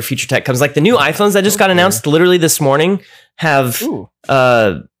whatever future tech comes. Like the new iPhones that just got announced literally this morning have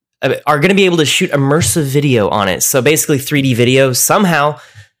are going to be able to shoot immersive video on it. So basically 3D video somehow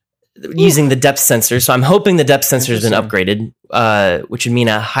using the depth sensor. So I'm hoping the depth sensor has been upgraded, which would mean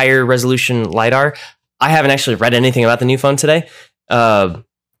a higher resolution LiDAR. I haven't actually read anything about the new phone today.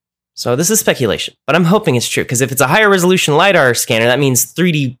 So this is speculation, but I'm hoping it's true, because if it's a higher resolution LiDAR scanner, that means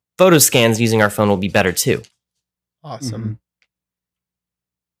 3D photo scans using our phone will be better too. Awesome.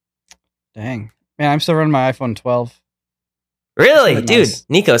 Dang. Man, I'm still running my iPhone 12. Really? Really Dude, nice.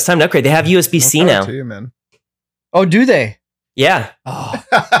 Nico, it's time to upgrade. They have USB-C More power now. to you, man. Oh, do they? Yeah. Oh.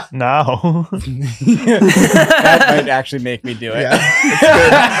 Now. That might actually make me do it. Yeah,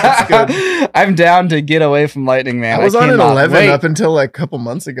 it's good. It's good. I'm down to get away from Lightning, man. I was on an cannot 11 wait. up until like a couple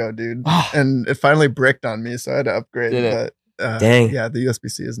months ago, dude, and it finally bricked on me, so I had to upgrade. Did it? But Dang. yeah, the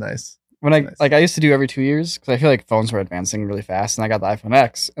USB-C is nice. When Nice. I used to do every 2 years because I feel like phones were advancing really fast, and I got the iPhone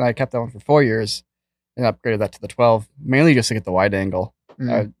X, and I kept that one for 4 years, and upgraded that to the 12, mainly just to get the wide angle.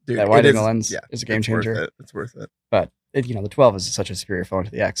 Dude, that wide it angle lens is a game it's worth changer. it. It's worth it. But the 12 is such a superior phone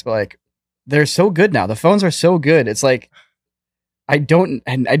to the X. But like, they're so good now. The phones are so good. It's like I don't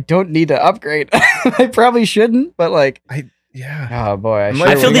need to upgrade. I probably shouldn't, but like, Yeah. oh boy, I'm should.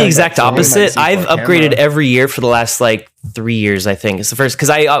 like, I feel we the got exact that opposite. C4 I've camera. upgraded every year for the last like 3 years, I think. It's the first because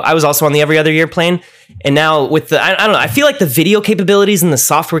I was also on the every other year plan, and now with the I don't know. I feel like the video capabilities and the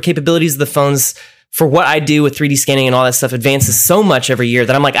software capabilities of the phones for what I do with 3D scanning and all that stuff advances so much every year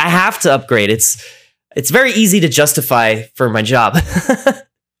that I'm like I have to upgrade. It's very easy to justify for my job.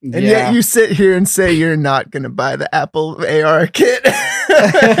 And yet you sit here and say you're not going to buy the Apple AR kit.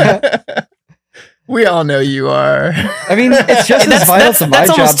 We all know you are. I mean, it's just as vital to my that's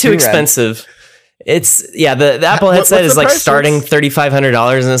job almost too Ren. expensive. It's the Apple What's headset the is like price? starting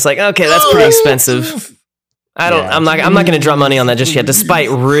 $3,500, and it's like okay, that's pretty expensive. I'm not going to drop money on that just yet, despite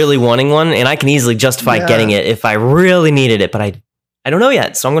really wanting one, and I can easily justify Yeah. getting it if I really needed it, but I don't know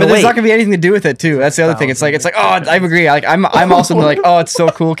yet, so I'm going But to there's wait. not gonna be anything to do with it too. That's the other thing. It's like oh, I agree. Like I'm also like oh, it's so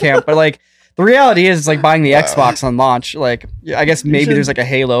cool camp. But like the reality is, it's like buying the Xbox on launch. Like I guess maybe should- there's like a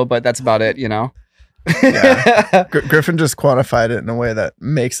Halo, but that's about it. You know. Yeah. Griffin just quantified it in a way that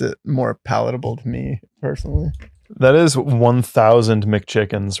makes it more palatable to me personally. That is 1,000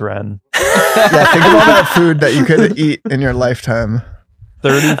 McChickens, Ren. Yeah, think of all that food that you could eat in your lifetime. A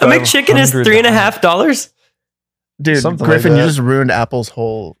McChicken is $3.50. Dude, Something Griffin, like you that. just ruined Apple's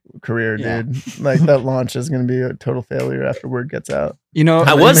whole career, Yeah. dude. Like that launch is going to be a total failure after word gets out. You know,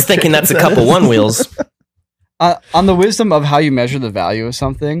 I was thinking that's a couple one wheels. on the wisdom of how you measure the value of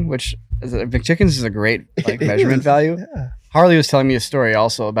something, which McChickens is a great like It measurement is. value. Yeah. Harley was telling me a story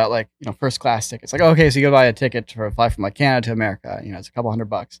also about like, first class tickets. Like, okay, so you go buy a ticket for a flight from like Canada to America, it's a couple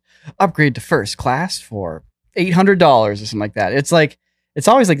 $100. Upgrade to first class for $800 or something like that. It's like, it's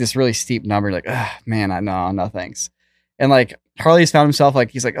always like this really steep number. Like, man, no thanks. And like Harley's found himself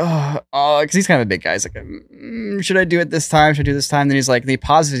like, he's like, because he's kind of a big guy. He's like, should I do it this time? Should I do this time? Then he's like, he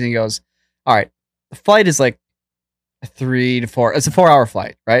pauses and he goes, all right, the flight is like a 3 to 4. It's a 4-hour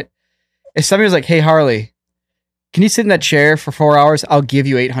flight, right? If somebody was like, hey, Harley, can you sit in that chair for 4 hours? I'll give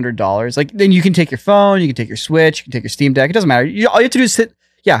you $800. Like, then you can take your phone, you can take your Switch, you can take your Steam Deck. It doesn't matter. All you have to do is sit.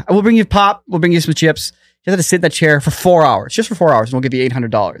 Yeah, we'll bring you pop. We'll bring you some chips. You have to sit in that chair for 4 hours, just for 4 hours, and we'll give you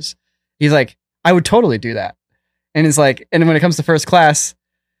 $800. He's like, I would totally do that. And it's like, and when it comes to first class,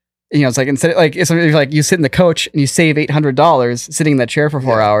 it's like instead, like it's like you sit in the coach and you save $800 sitting in that chair for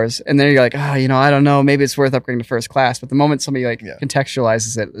 4 hours, and then you're like, I don't know, maybe it's worth upgrading to first class. But the moment somebody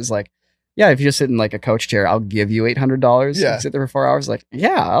contextualizes it, is like, yeah, if you just sit in like a coach chair, I'll give you $800. Yeah. Sit there for 4 hours. Like,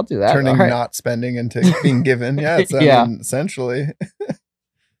 yeah, I'll do that. Turning All right. not spending into being given. Yeah, it's essentially.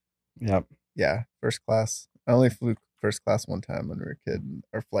 Yep. Yeah, first class. I only flew first class one time when we were a kid.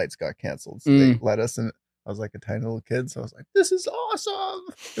 Our flights got canceled, so they let us in. I was like a tiny little kid, so I was like, "This is awesome!"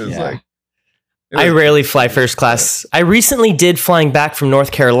 It was like I rarely fly first class. I recently did flying back from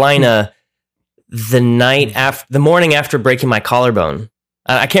North Carolina the morning after breaking my collarbone.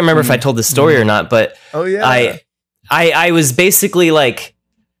 I can't remember if I told this story or not, but oh yeah, I was basically like,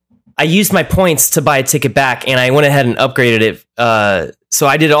 I used my points to buy a ticket back, and I went ahead and upgraded it. So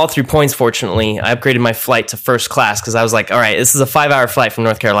I did it all through points. Fortunately, I upgraded my flight to first class because I was like, all right, this is a 5-hour flight from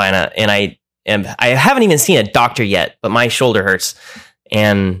North Carolina, and I haven't even seen a doctor yet, but my shoulder hurts,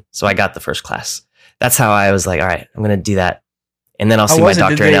 and so I got the first class. That's how I was like, all right, I'm gonna do that, and then I'll see my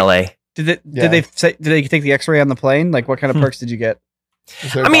doctor in LA. Did they take the X-ray on the plane? Like, what kind of perks did you get?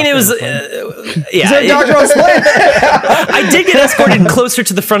 I mean, it was, yeah. Doctor on the plane? I did get escorted closer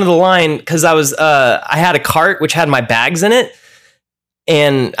to the front of the line because I had a cart which had my bags in it,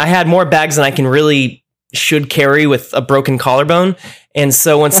 and I had more bags than I should carry with a broken collarbone. And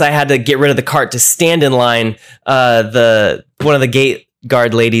so once I had to get rid of the cart to stand in line, one of the gate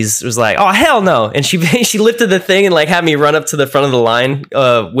guard ladies was like, "Oh hell no!" And she lifted the thing and like had me run up to the front of the line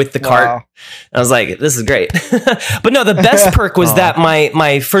with the cart. Wow. And I was like, "This is great." But no, the best perk was that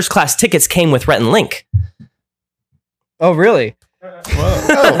my first class tickets came with Rhett and Link. Oh really? Whoa.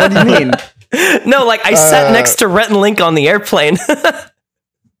 Oh, what do you mean? No, like I sat next to Rhett and Link on the airplane.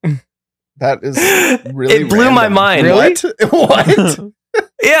 That is really It blew my random. mind. Really? What?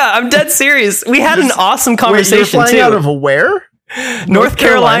 Yeah, I'm dead serious. We had an awesome conversation Wait, you're flying too. out of where? North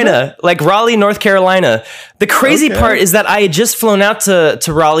Carolina, like Raleigh, North Carolina. The crazy part is that I had just flown out to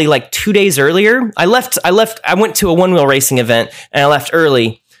Raleigh like 2 days earlier. I went to a one wheel racing event and I left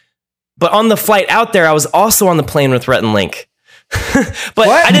early. But on the flight out there, I was also on the plane with Rhett and Link. But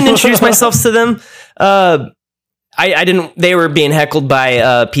I didn't introduce myself to them. I didn't, they were being heckled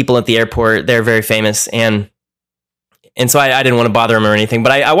by people at the airport. They're very famous. And so I didn't want to bother them or anything.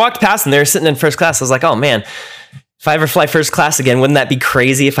 But I walked past them. They were sitting in first class. I was like, oh man, if I ever fly first class again, wouldn't that be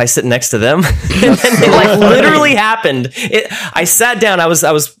crazy if I sit next to them? And then it like literally happened. I sat down. I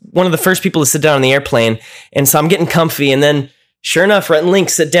was one of the first people to sit down on the airplane. And so I'm getting comfy. And then sure enough, Rhett and Link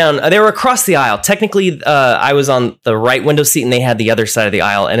sit down. They were across the aisle. Technically, I was on the right window seat and they had the other side of the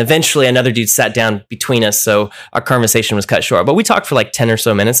aisle. And eventually another dude sat down between us. So our conversation was cut short. But we talked for like 10 or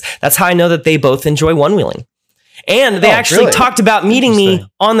so minutes. That's how I know that they both enjoy one-wheeling. And they actually talked about meeting me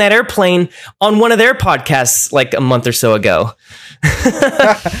on that airplane on one of their podcasts like a month or so ago.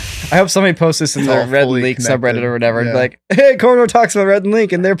 I hope somebody posts this in It's their all Red and fully Link connected. subreddit or whatever. Yeah. Like, hey, Corno talks about Red and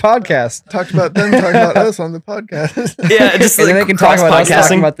Link in their podcast. Talked about them, talking about us on the podcast. Yeah, just And then like they can talk about us cross-podcasting.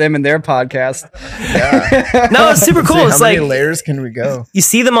 talking about them in their podcast. Yeah. No, it's super cool. See, It's how like many layers can we go? you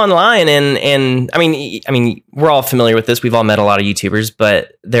see them online, and I mean, we're all familiar with this. We've all met a lot of YouTubers,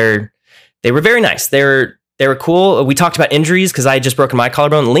 but they were very nice. They were cool. We talked about injuries because I had just broken my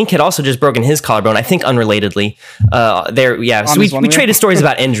collarbone. Link had also just broken his collarbone, I think unrelatedly. So we traded stories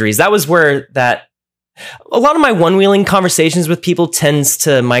about injuries. That was where a lot of my one-wheeling conversations with people tends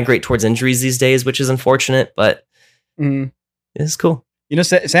to migrate towards injuries these days, which is unfortunate, but it's cool. You know,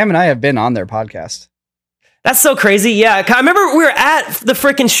 Sam and I have been on their podcast. That's so crazy. Yeah. I remember we were at the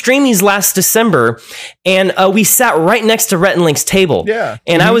freaking Streamies last December and we sat right next to Rhett and Link's table. Yeah.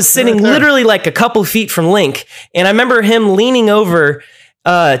 And I was sitting Right there. literally like a couple feet from Link. And I remember him leaning over,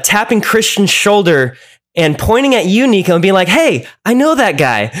 tapping Christian's shoulder and pointing at you, Nico, and being like, hey, I know that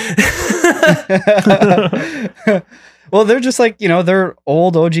guy. Well, they're just like, they're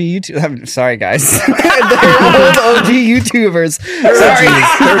old OG YouTubers. I'm sorry, guys. They're old OG YouTubers. Sorry.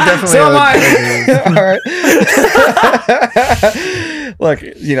 They're definitely So am OGs. I. All right. Look,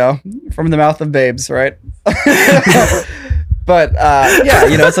 from the mouth of babes, right? But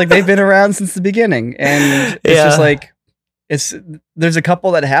it's like they've been around since the beginning. And it's just like, there's a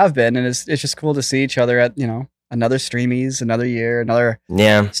couple that have been, and it's just cool to see each other at, another Streamies, another year, another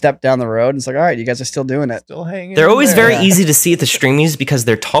step down the road. It's like, all right, you guys are still doing it. Still hanging. They're always in very there. easy to see at the Streamies because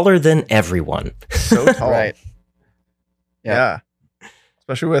they're taller than everyone. So tall. Right. Yeah.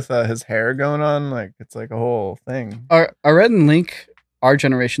 Especially with his hair going on, like it's like a whole thing. Are Red and Link our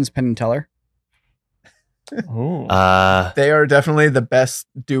generation's Penn and Teller? Ooh. They are definitely the best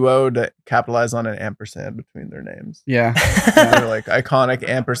duo to capitalize on an ampersand between their names. Yeah. They're like iconic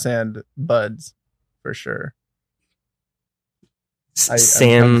ampersand buds for sure. I'm trying to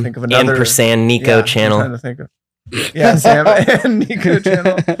Sam think of another- ampersand Nico I'm channel. trying to think of, Sam and Nico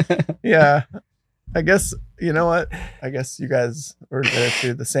channel. Yeah. I guess, you know what? I guess you guys were there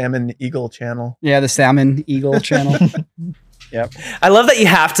too. The Salmon Eagle channel. Yeah, the Salmon Eagle channel. Yep. I love that you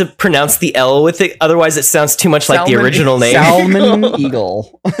have to pronounce the L with it, otherwise it sounds too much like the Salmon original name. Salmon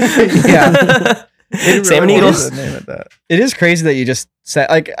Eagle. Yeah. They Salmon really wanted Eagles. to name it that. It is crazy that you just said,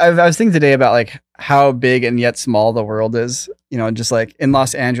 like, I was thinking today about like how big and yet small the world is. Just like in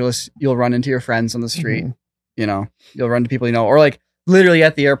Los Angeles, you'll run into your friends on the street. Mhm. You'll run to people or like literally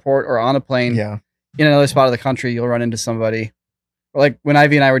at the airport or on a plane. Yeah. In another spot of the country, you'll run into somebody. Or like when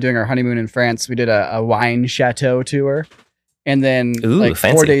Ivy and I were doing our honeymoon in France, we did a wine chateau tour. And then Ooh, like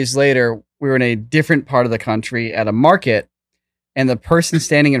fancy. 4 days later, we were in a different part of the country at a market. And the person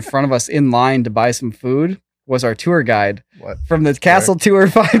standing in front of us in line to buy some food was our tour guide What? from the castle tour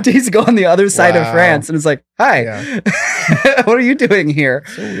 5 days ago on the other side of Wow. France. And it's like, hi, Yeah. what are you doing here?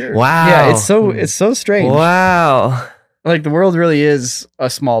 So weird. Wow. Yeah, it's so strange. Wow. Like the world really is a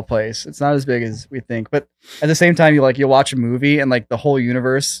small place. It's not as big as we think. But at the same time, you'll watch a movie and like the whole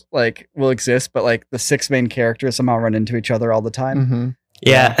universe like will exist, but like the 6 main characters somehow run into each other all the time. Mm-hmm.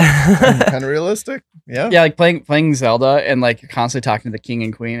 Yeah. Kind of realistic. Yeah. Yeah, like playing Zelda and like you're constantly talking to the king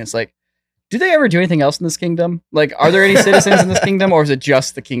and queen. It's like, do they ever do anything else in this kingdom? Like, are there any citizens in this kingdom, or is it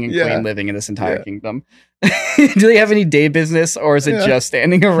just the king and Yeah. queen living in this entire Yeah. kingdom? Do they have any day business, or is it Yeah. just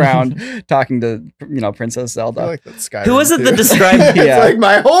standing around talking to Princess Zelda? I like that Skyrim. Who was it that too. described- It's Yeah. like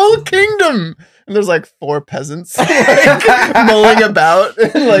my whole kingdom, and there's like 4 peasants like mulling about,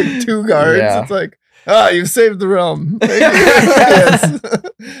 and like 2 guards. Yeah. It's like, you've saved the realm. Thank you. Yes.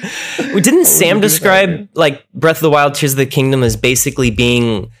 Didn't Sam do with that, describe dude? like Breath of the Wild Tears of the Kingdom as basically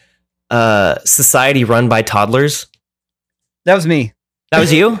being society run by toddlers. That was me. That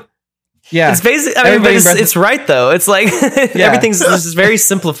was you? Yeah. It's basically, I mean, but it's right though. It's like everything's this is very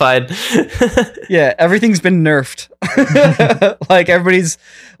simplified. Yeah, everything's been nerfed. Like everybody's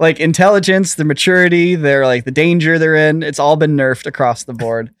like intelligence, their maturity, their like the danger they're in. It's all been nerfed across the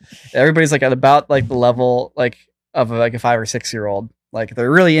board. Everybody's like at about like the level like of like a 5 or 6 year old. Like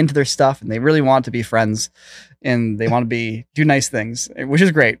they're really into their stuff and they really want to be friends and they want to do nice things, which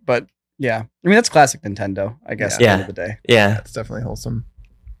is great. But yeah, I mean that's classic Nintendo, I guess. At the end of the day. Yeah, That's definitely wholesome.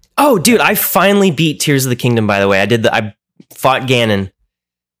 Oh, dude, I finally beat Tears of the Kingdom, by the way. I fought Ganon.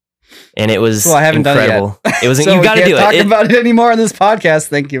 And it was I haven't incredible. done it yet. It was So you got to do talk it. about it anymore on this podcast.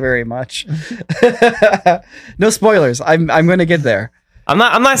 Thank you very much. No spoilers. I'm going to get there. I'm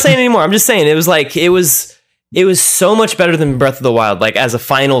not saying anymore. I'm just saying it was so much better than Breath of the Wild, like as a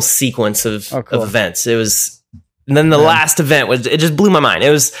final sequence of events. It was, and then the last event it just blew my mind. It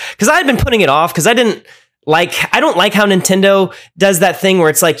was because I had been putting it off because I don't like how Nintendo does that thing where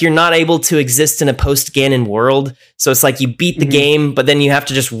it's like you're not able to exist in a post-Ganon world. So it's like you beat the game, but then you have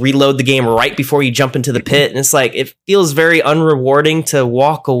to just reload the game right before you jump into the pit. And it's like, it feels very unrewarding to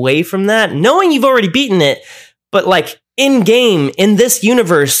walk away from that, knowing you've already beaten it. But like in game, in this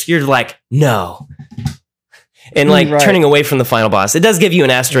universe, you're like, no. And like turning away from the final boss. It does give you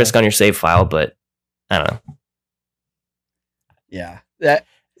an asterisk on your save file, but I don't know. Yeah.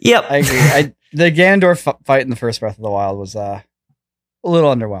 Yep. I agree. The Ganondorf fight in the first Breath of the Wild was a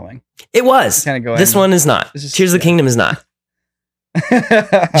little underwhelming. It was. This one is not. Tears of the Kingdom is not.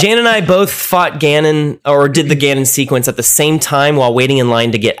 Jan and I both fought Ganon or did the Ganon sequence at the same time while waiting in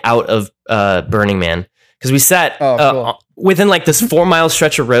line to get out of Burning Man. Because we sat within like this 4-mile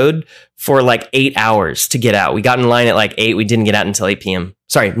stretch of road for like 8 hours to get out. We got in line at like 8. We didn't get out until 8 p.m.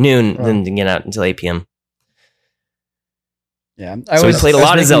 Sorry, noon. Then didn't get out until 8 p.m. Yeah. We played a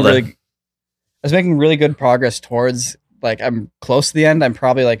lot of Zelda. I was making really good progress towards, like, I'm close to the end. I'm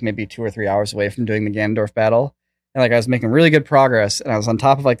probably like maybe 2 or 3 hours away from doing the Ganondorf battle. And like I was making really good progress. And I was on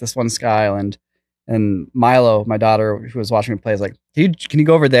top of like this one sky island. And Milo, my daughter, who was watching me play, is like, can you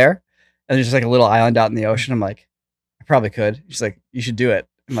go over there? And there's just like a little island out in the ocean. I'm like, I probably could. She's like, you should do it.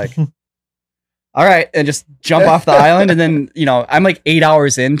 I'm like, all right. And just jump off the island. And then, I'm like 8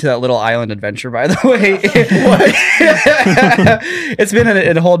 hours into that little island adventure, by the way. It's been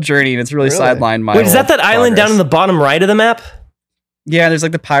a whole journey and it's really sidelined my Wait, is that island down in the bottom right of the map? Yeah, there's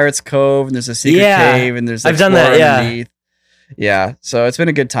like the Pirate's Cove and there's a secret cave and there's like I've done that, underneath. Yeah, so it's been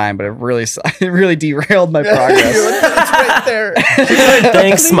a good time, but it really derailed my progress. It's right there.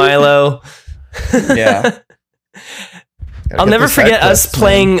 Thanks, Milo. Yeah. I'll never forget us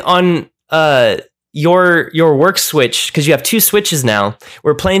playing on your work switch, because you have 2 switches now.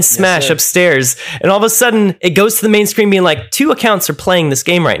 We're playing Smash upstairs, and all of a sudden it goes to the main screen being like 2 accounts are playing this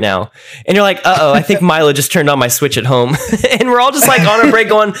game right now. And you're like, uh-oh, I think Milo just turned on my Switch at home. And we're all just like on our break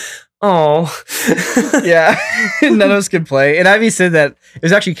going, oh. Yeah. None of us could play. And Ivy said that it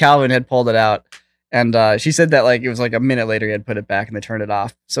was actually Calvin had pulled it out. And she said that like it was like a minute later he had put it back and they turned it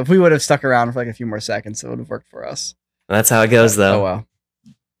off. So if we would have stuck around for like a few more seconds, it would have worked for us. That's how it goes, though. Oh, well.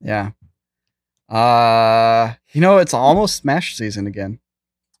 Yeah. It's almost Smash season again.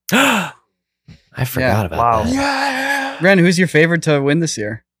 I forgot about that. Yeah. Ren, who's your favorite to win this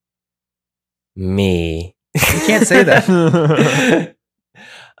year? Me. You can't say that.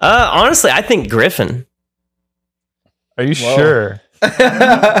 Honestly, I think Griffin. Are you sure?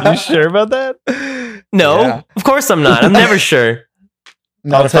 You sure about that? No, of course I'm not. I'm never sure.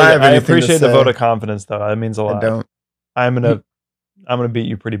 I'll tell you, I appreciate the vote of confidence, though. That means a lot. I don't. I'm gonna beat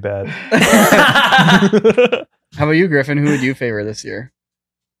you pretty bad. How about you, Griffin? Who would you favor this year?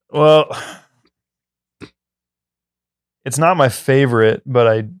 Well, it's not my favorite, but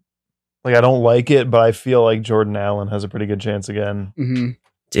I don't like it, but I feel like Jordan Allen has a pretty good chance again. Mm-hmm.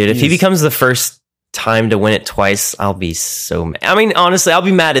 Dude, if he becomes the first time to win it twice, I'll be so mad. I mean, honestly, I'll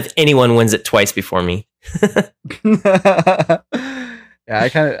be mad if anyone wins it twice before me. Yeah,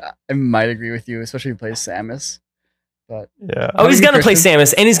 I might agree with you, especially if he plays Samus. But yeah. Oh, he's gonna play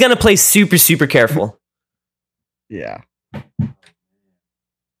Samus, and he's gonna play super, super careful. Yeah.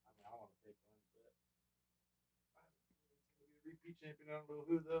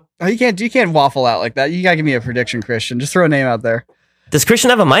 Oh, you can't waffle out like that. You gotta give me a prediction, Christian. Just throw a name out there. Does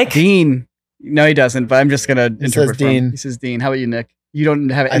Christian have a mic? Dean. No, he doesn't, but I'm just gonna interpret for him. Dean. He says Dean. How about you, Nick? You don't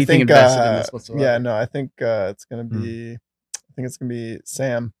have anything invested in this whatsoever. Yeah, no, I think it's gonna be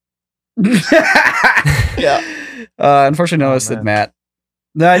Sam. Yeah. Unfortunately, no one said Matt.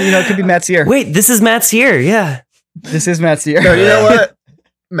 No, it could be Matt's year. Wait, this is Matt's year. Yeah. This is Matt's year. No, you know what?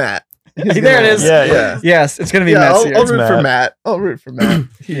 Matt. There it is. Yeah. Yes, it's gonna be Yeah, Matt's I'll here. root for Matt. I'll root for Matt.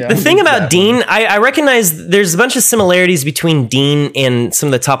 Yeah. The thing about Dean, I recognize there's a bunch of similarities between Dean and some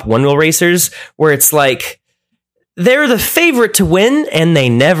of the top one-wheel racers, where it's like they're the favorite to win and they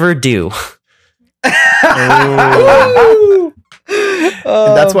never do.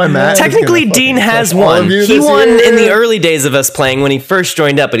 That's why Matt. Technically, Dean has won. He won in the early days of us playing when he first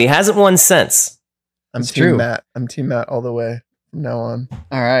joined up, but he hasn't won since. I'm It's Team true. Matt. I'm Team Matt all the way from now on.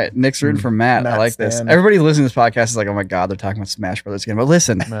 All right, Nick's rooting for Matt. I Matt like this. Stan. Everybody listening to this podcast is like, "Oh my god, they're talking about Smash Brothers again." But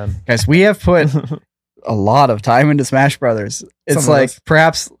listen, Man. guys, we have put a lot of time into Smash Brothers. It's Some of like us.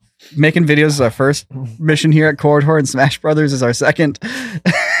 perhaps making videos is our first mission here at Corridor, and Smash Brothers is our second.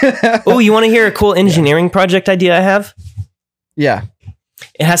 Oh, you want to hear a cool engineering project idea I have? Yeah.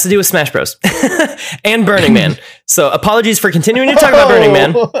 It has to do with Smash Bros. And Burning Man. So apologies for continuing to talk about Burning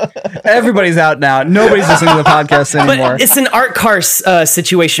Man. Everybody's out now. Nobody's listening to the podcast anymore. But it's an art car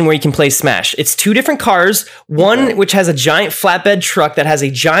situation where you can play Smash. It's two different cars. One which has a giant flatbed truck that has a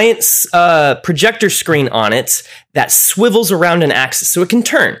giant projector screen on it that swivels around an axis so it can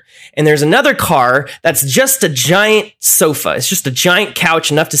turn. And there's another car that's just a giant sofa. It's just a giant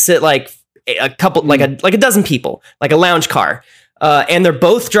couch enough to sit like a couple, like a dozen people, like a lounge car. And they're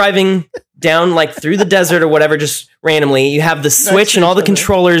both driving down like through the desert or whatever, just randomly. You have the Switch and all the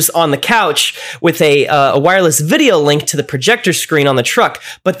controllers on the couch with a wireless video link to the projector screen on the truck,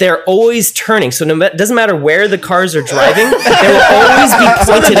 but they're always turning. So it doesn't matter where the cars are driving, they will always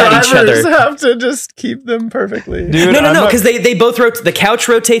be pointed at each other. Have to just keep them perfectly. Dude, No, because they both rotate. The couch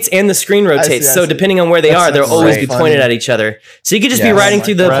rotates and the screen rotates. I So see. depending on where they That's are, they'll always really be pointed at each other. So you could just be Yes. riding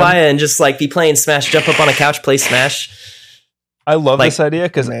through the Right. playa and just like be playing Smash, jump up on a couch, play Smash. I love Like- this idea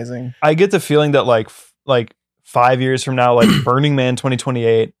because Amazing. I get the feeling that like 5 years from now, like Burning Man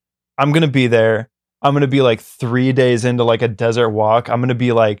 2028, I'm gonna be there. I'm gonna be like 3 days into like a desert walk. I'm gonna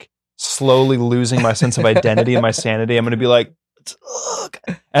be like slowly losing my sense of identity and my sanity. I'm gonna be like, "Ugh."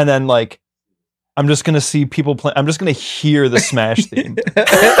 And then like I'm just gonna see people play. I'm just gonna hear the Smash theme,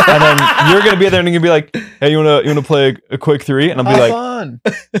 and then you're gonna be there and you're gonna be like, "Hey, you wanna play a quick 3?" And I'll be like, fun.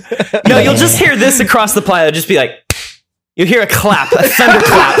 No, you'll just hear this across the playa. Just be like, you'll hear a clap, a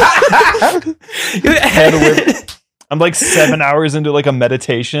thunderclap. head whip. I'm like 7 hours into like a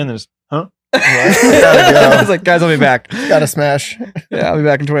meditation. There's Gotta I was go. like, guys, I'll be back. Gotta smash. Yeah, I'll be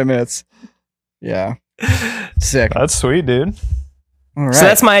back in 20 minutes. Yeah. Sick. That's sweet, dude. All right. So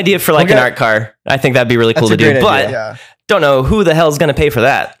that's my idea for like Okay. an art car. I think that'd be really cool to That's a do, great but idea. Yeah. don't know who the hell's going to pay for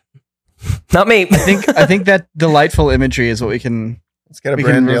that. Not me. I think that delightful imagery is what we can Let's get a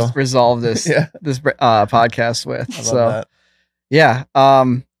brand deal. resolve this Yeah. this podcast with. I love So that. yeah,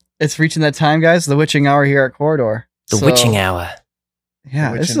 it's reaching that time, guys. The witching hour here at Corridor. The So, witching hour.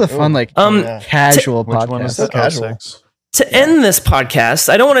 Yeah, The this is witching- a fun, like Yeah. casual Which one is podcast. that? Casual. 06. To end this podcast,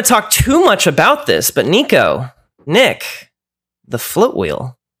 I don't want to talk too much about this, but Nick, the float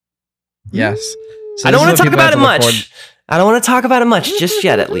wheel. Yes. So I this don't want is to what talk people about have it to look forward- much. I don't want to talk about it much just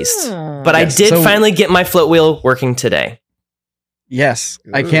yet, at least. But I Yes, did so- finally get my float wheel working today. Yes,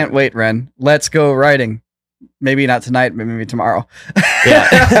 I Ooh. can't wait, Ren. Let's go riding. Maybe not tonight, but maybe tomorrow.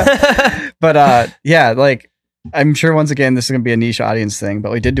 Yeah. But yeah, like I'm sure once again this is gonna be a niche audience thing,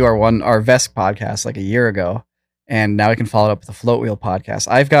 but we did do our Vesk podcast like a year ago, and now we can follow it up with the Float Wheel podcast.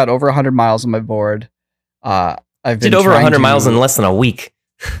 I've got over 100 miles on my board. I've been Did over trying 100 to- miles in less than a week.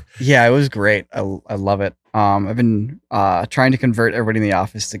 Yeah, it was great. I love it. I've been trying to convert everybody in the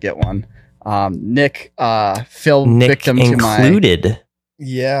office to get one. Nick fell Nick victim to my included.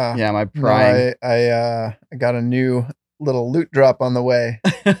 Yeah. my No, prying. I got a new little loot drop on the way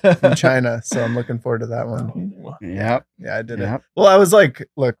from China, so I'm looking forward to that one. Yep. Yeah, I did it. Yep. Well, I was like,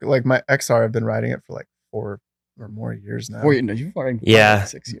 look, like my XR, I've been riding it for like 4 or more years now. Or no, you've already Yeah.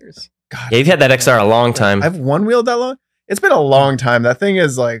 6 years. God, Yeah, you've had that XR a long time. I've one wheeled that long. It's been a long time. That thing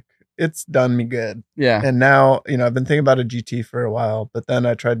is like, it's done me good. Yeah. And now, I've been thinking about a GT for a while, but then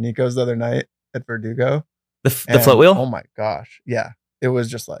I tried Nico's the other night at Verdugo. The and, float wheel? Oh my gosh. Yeah. It was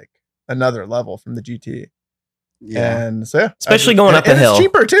just like another level from the GT. Yeah. And so, yeah. Especially going up a and hill. It's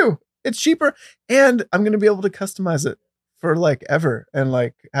cheaper too. It's cheaper. And I'm going to be able to customize it for like ever and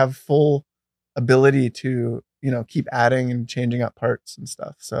like have full ability to, keep adding and changing up parts and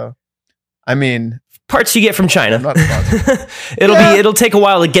stuff. So, I mean, Parts you get from China. I'm not sponsored. It'll take a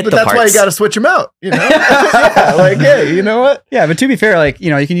while to get but the that's parts. why you got to switch them out, yeah, like, hey, you know what? Yeah, but to be fair, like, you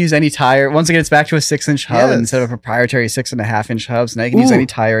can use any tire. Once again, it's back to a 6-inch hub Yes. instead of a proprietary 6.5-inch hub. So now you can use Ooh. any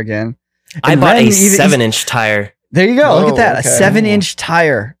tire again. I And bought Ren a even- 7-inch tire. There you go. Look at Whoa, that. okay. A 7-inch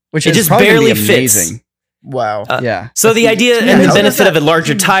tire, which It is just probably gonna be barely fits. amazing. Wow. Yeah. So the idea and the benefit of a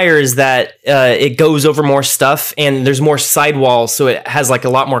larger tire is that it goes over more stuff and there's more sidewall, so it has like a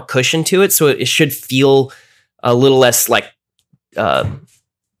lot more cushion to it. So it should feel a little less like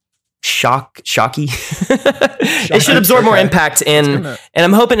shocky. It should absorb more impact, and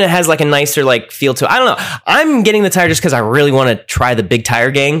I'm hoping it has like a nicer like feel to it. I don't know. I'm getting the tire just because I really want to try the big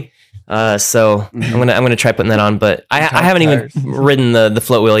tire gang. So I'm gonna try putting that on, but I haven't even ridden the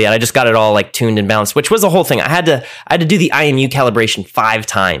float wheel yet. I just got it all like tuned and balanced, which was the whole thing. I had to do the IMU calibration 5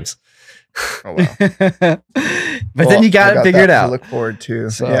 times. Oh wow! But then you got it figured out. To look forward to.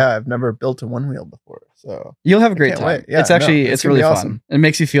 So. Yeah, I've never built a one wheel before, so you'll have a great time. Wait. Yeah, it's really fun. Awesome. It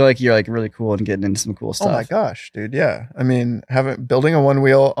makes you feel like you're like really cool and getting into some cool stuff. Oh my gosh, dude! Yeah, I mean, building a one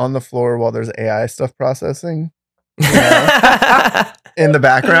wheel on the floor while there's AI stuff processing. You know, in the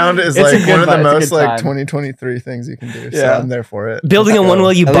background is like one of the most like 2023 things you can do. Yeah. So I'm there for it. Building a one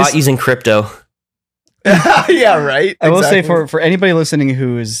wheel you bought using crypto. Yeah, right. I will say for anybody listening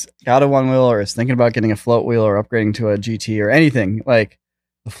who's got a one wheel or is thinking about getting a float wheel or upgrading to a GT or anything, like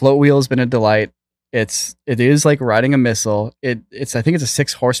the float wheel has been a delight. It is like riding a missile. I think it's a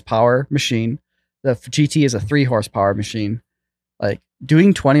 6 horsepower machine. The GT is a 3 horsepower machine. Like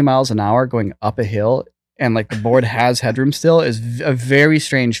doing 20 miles an hour going up a hill and like the board has headroom still is a very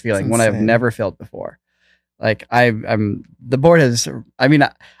strange feeling, one I've never felt before. Like the board has, I mean,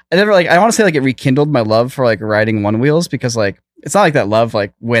 I never like, I want to say like it rekindled my love for like riding one wheels because like, it's not like that love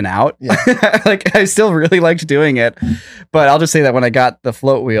like went out. Yeah. Like I still really liked doing it, but I'll just say that when I got the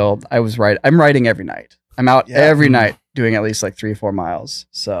float wheel, I'm riding every night. I'm out every night doing at least like 3 or 4 miles.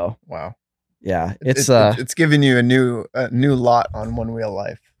 So, wow. Yeah. It's giving you a new lot on one wheel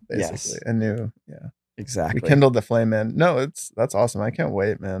life, basically. Yes. Exactly. Rekindled the flame in. No, that's awesome. I can't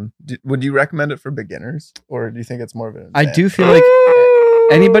wait, man. Would you recommend it for beginners, or do you think it's more of an? I do feel like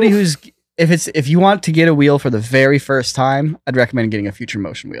anybody if you want to get a wheel for the very first time, I'd recommend getting a Future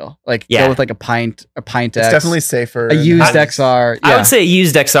Motion wheel. Like go with like a pint X. It's definitely safer. A used XR. Yeah. I would say a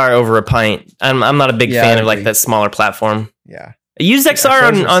used XR over a pint. I'm not a big fan of like that smaller platform. Yeah. A used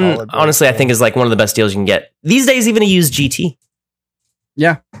XR on honestly, I think is like one of the best deals you can get these days. Even a used GT.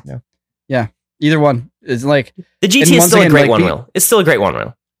 Yeah. Either one is like the GT is still a great one wheel. It's still a great one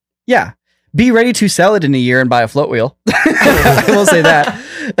wheel. Yeah. Be ready to sell it in a year and buy a float wheel. I will say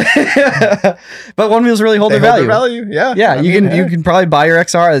that. But one wheels really hold their value. Yeah. Yeah. You can probably buy your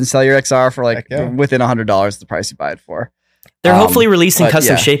XR and sell your XR for like within $100 the price you buy it for. They're hopefully releasing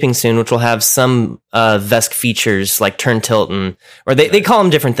custom shaping soon, which will have some VESC features like turn tilt or they call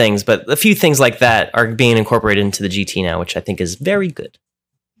them different things, but a few things like that are being incorporated into the GT now, which I think is very good.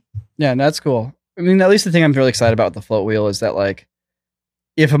 Yeah, that's cool. I mean, at least the thing I'm really excited about with the float wheel is that like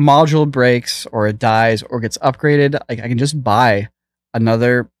if a module breaks or it dies or gets upgraded, like I can just buy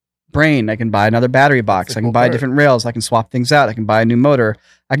another brain. I can buy another battery box. I can buy different rails. I can swap things out. I can buy a new motor.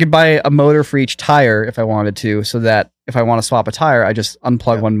 I could buy a motor for each tire if I wanted to, so that if I want to swap a tire, I just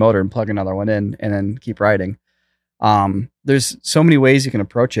unplug one motor and plug another one in and then keep riding. There's so many ways you can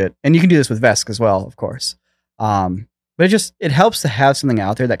approach it. And you can do this with VESC as well, of course. But it helps to have something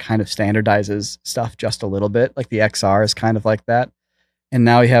out there that kind of standardizes stuff just a little bit. Like the XR is kind of like that. And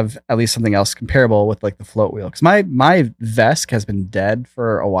now we have at least something else comparable with like the float wheel. Because my VESC has been dead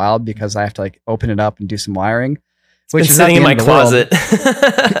for a while because I have to like open it up and do some wiring. Which is sitting in my closet.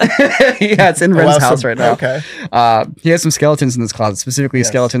 Yeah, it's in Ren's house right now. Okay. He has some skeletons in his closet, specifically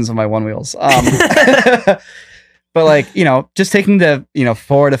skeletons of my one wheels. But like, just taking the,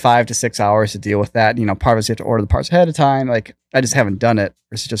 4 to 5 to 6 hours to deal with that, part of us you have to order the parts ahead of time. Like I just haven't done it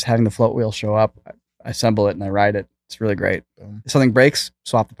versus just having the float wheel show up. I assemble it and I ride it. It's really great. If something breaks,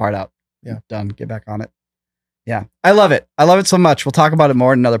 swap the part out. Yeah. Done. Get back on it. Yeah. I love it. I love it so much. We'll talk about it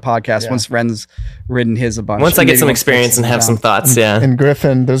more in another podcast once Ren's ridden his a bunch. Once I get some experience and have some thoughts. Yeah. And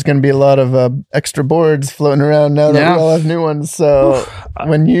Griffin, there's going to be a lot of extra boards floating around now that we all have new ones. So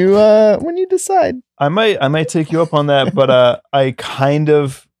when you decide, I might take you up on that, but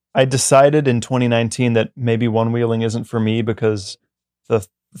I decided in 2019 that maybe one wheeling isn't for me because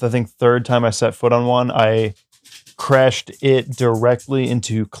I think third time I set foot on one, I crashed it directly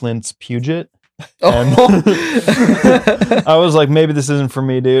into Clint's Puget. And I was like, maybe this isn't for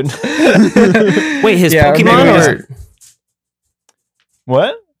me, dude. Wait, his Pokemon or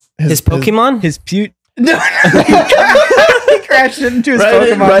what? His Pokemon? His No. He crashed into his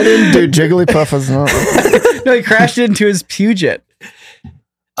Pokemon. Right into Jigglypuff was not. No, he crashed into his Puget.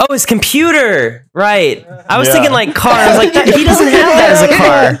 Oh, his computer. Right. I was thinking like car. I was like, he doesn't have that as a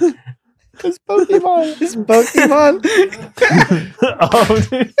car. It's Pokemon. It's Pokemon. Oh,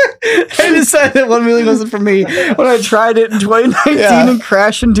 dude. I decided that 1 million wasn't for me when I tried it in 2019 and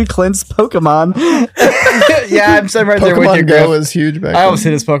crashed into Clint's Pokemon. Yeah, I'm right there with you, Pokemon Go Griff. was huge back I almost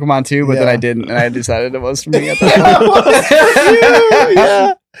hit his Pokemon too, but then Yeah. I didn't, and I decided it was for me at that point.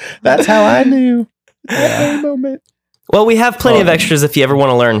 Yeah, that's how I knew. That very moment. Well, we have plenty of extras if you ever want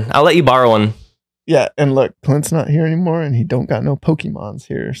to learn. I'll let you borrow one. Yeah, and look, Clint's not here anymore, and he don't got no Pokemons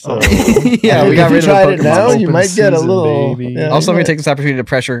here. So Yeah, we if got you rid of the tried it Pokemon. now, you Open might get a season, little. baby. Yeah, Also, I'm you going to take this opportunity to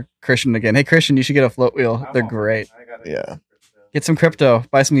pressure Christian again. Hey, Christian, you should get a float wheel. They're great. yeah. Get some crypto.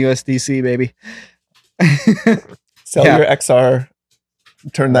 Buy some USDC, baby. Sell Yeah. your XR,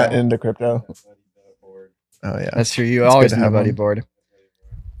 turn that into crypto. Oh yeah, That's true. You It's always good to need a have buddy one. board.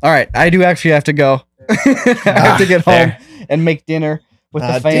 All right. I do actually have to go. I have to get home and make dinner with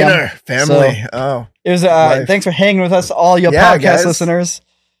the fam. dinner, family. Oh, It was Life. thanks for hanging with us, all your Yeah, podcast guys. listeners.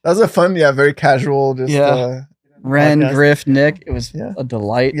 that was a fun, very casual. Just Ren, podcast. Griff, Nick. It was Yeah. a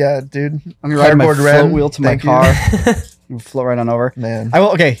delight. yeah, dude. I'm gonna ride my Cardboard float Ren, wheel to my thank you. car. We'll float right on over. Man, I will.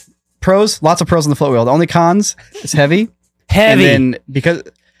 Okay. Pros. Lots of pros on the float wheel. The only cons. It's heavy. Heavy. And then because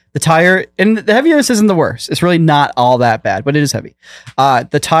the tire and the heaviness isn't the worst. It's really not all that bad, but it is heavy.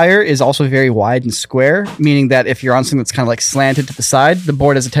 The tire is also very wide and square, meaning that if you're on something that's kind of like slanted to the side, the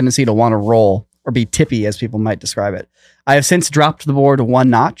board has a tendency to want to roll or be tippy, as people might describe it. I have since dropped the board 1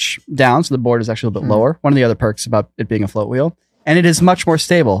 notch down, so the board is actually a little bit lower. One of the other perks about it being a float wheel, and it is much more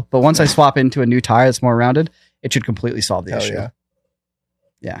stable. But once I swap into a new tire that's more rounded, it should completely solve the hell issue. yeah.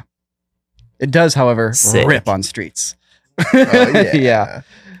 Yeah. It does, however, Sick. rip on streets. Oh, yeah. Yeah.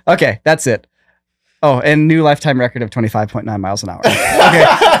 Okay, that's it. Oh, and new lifetime record of 25.9 miles an hour. Okay,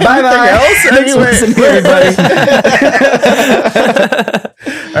 bye-bye. else? Thanks for Anyway. listening, everybody.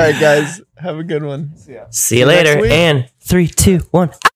 All right, guys, have a good one. See you next later. week. And 3, 2, 1.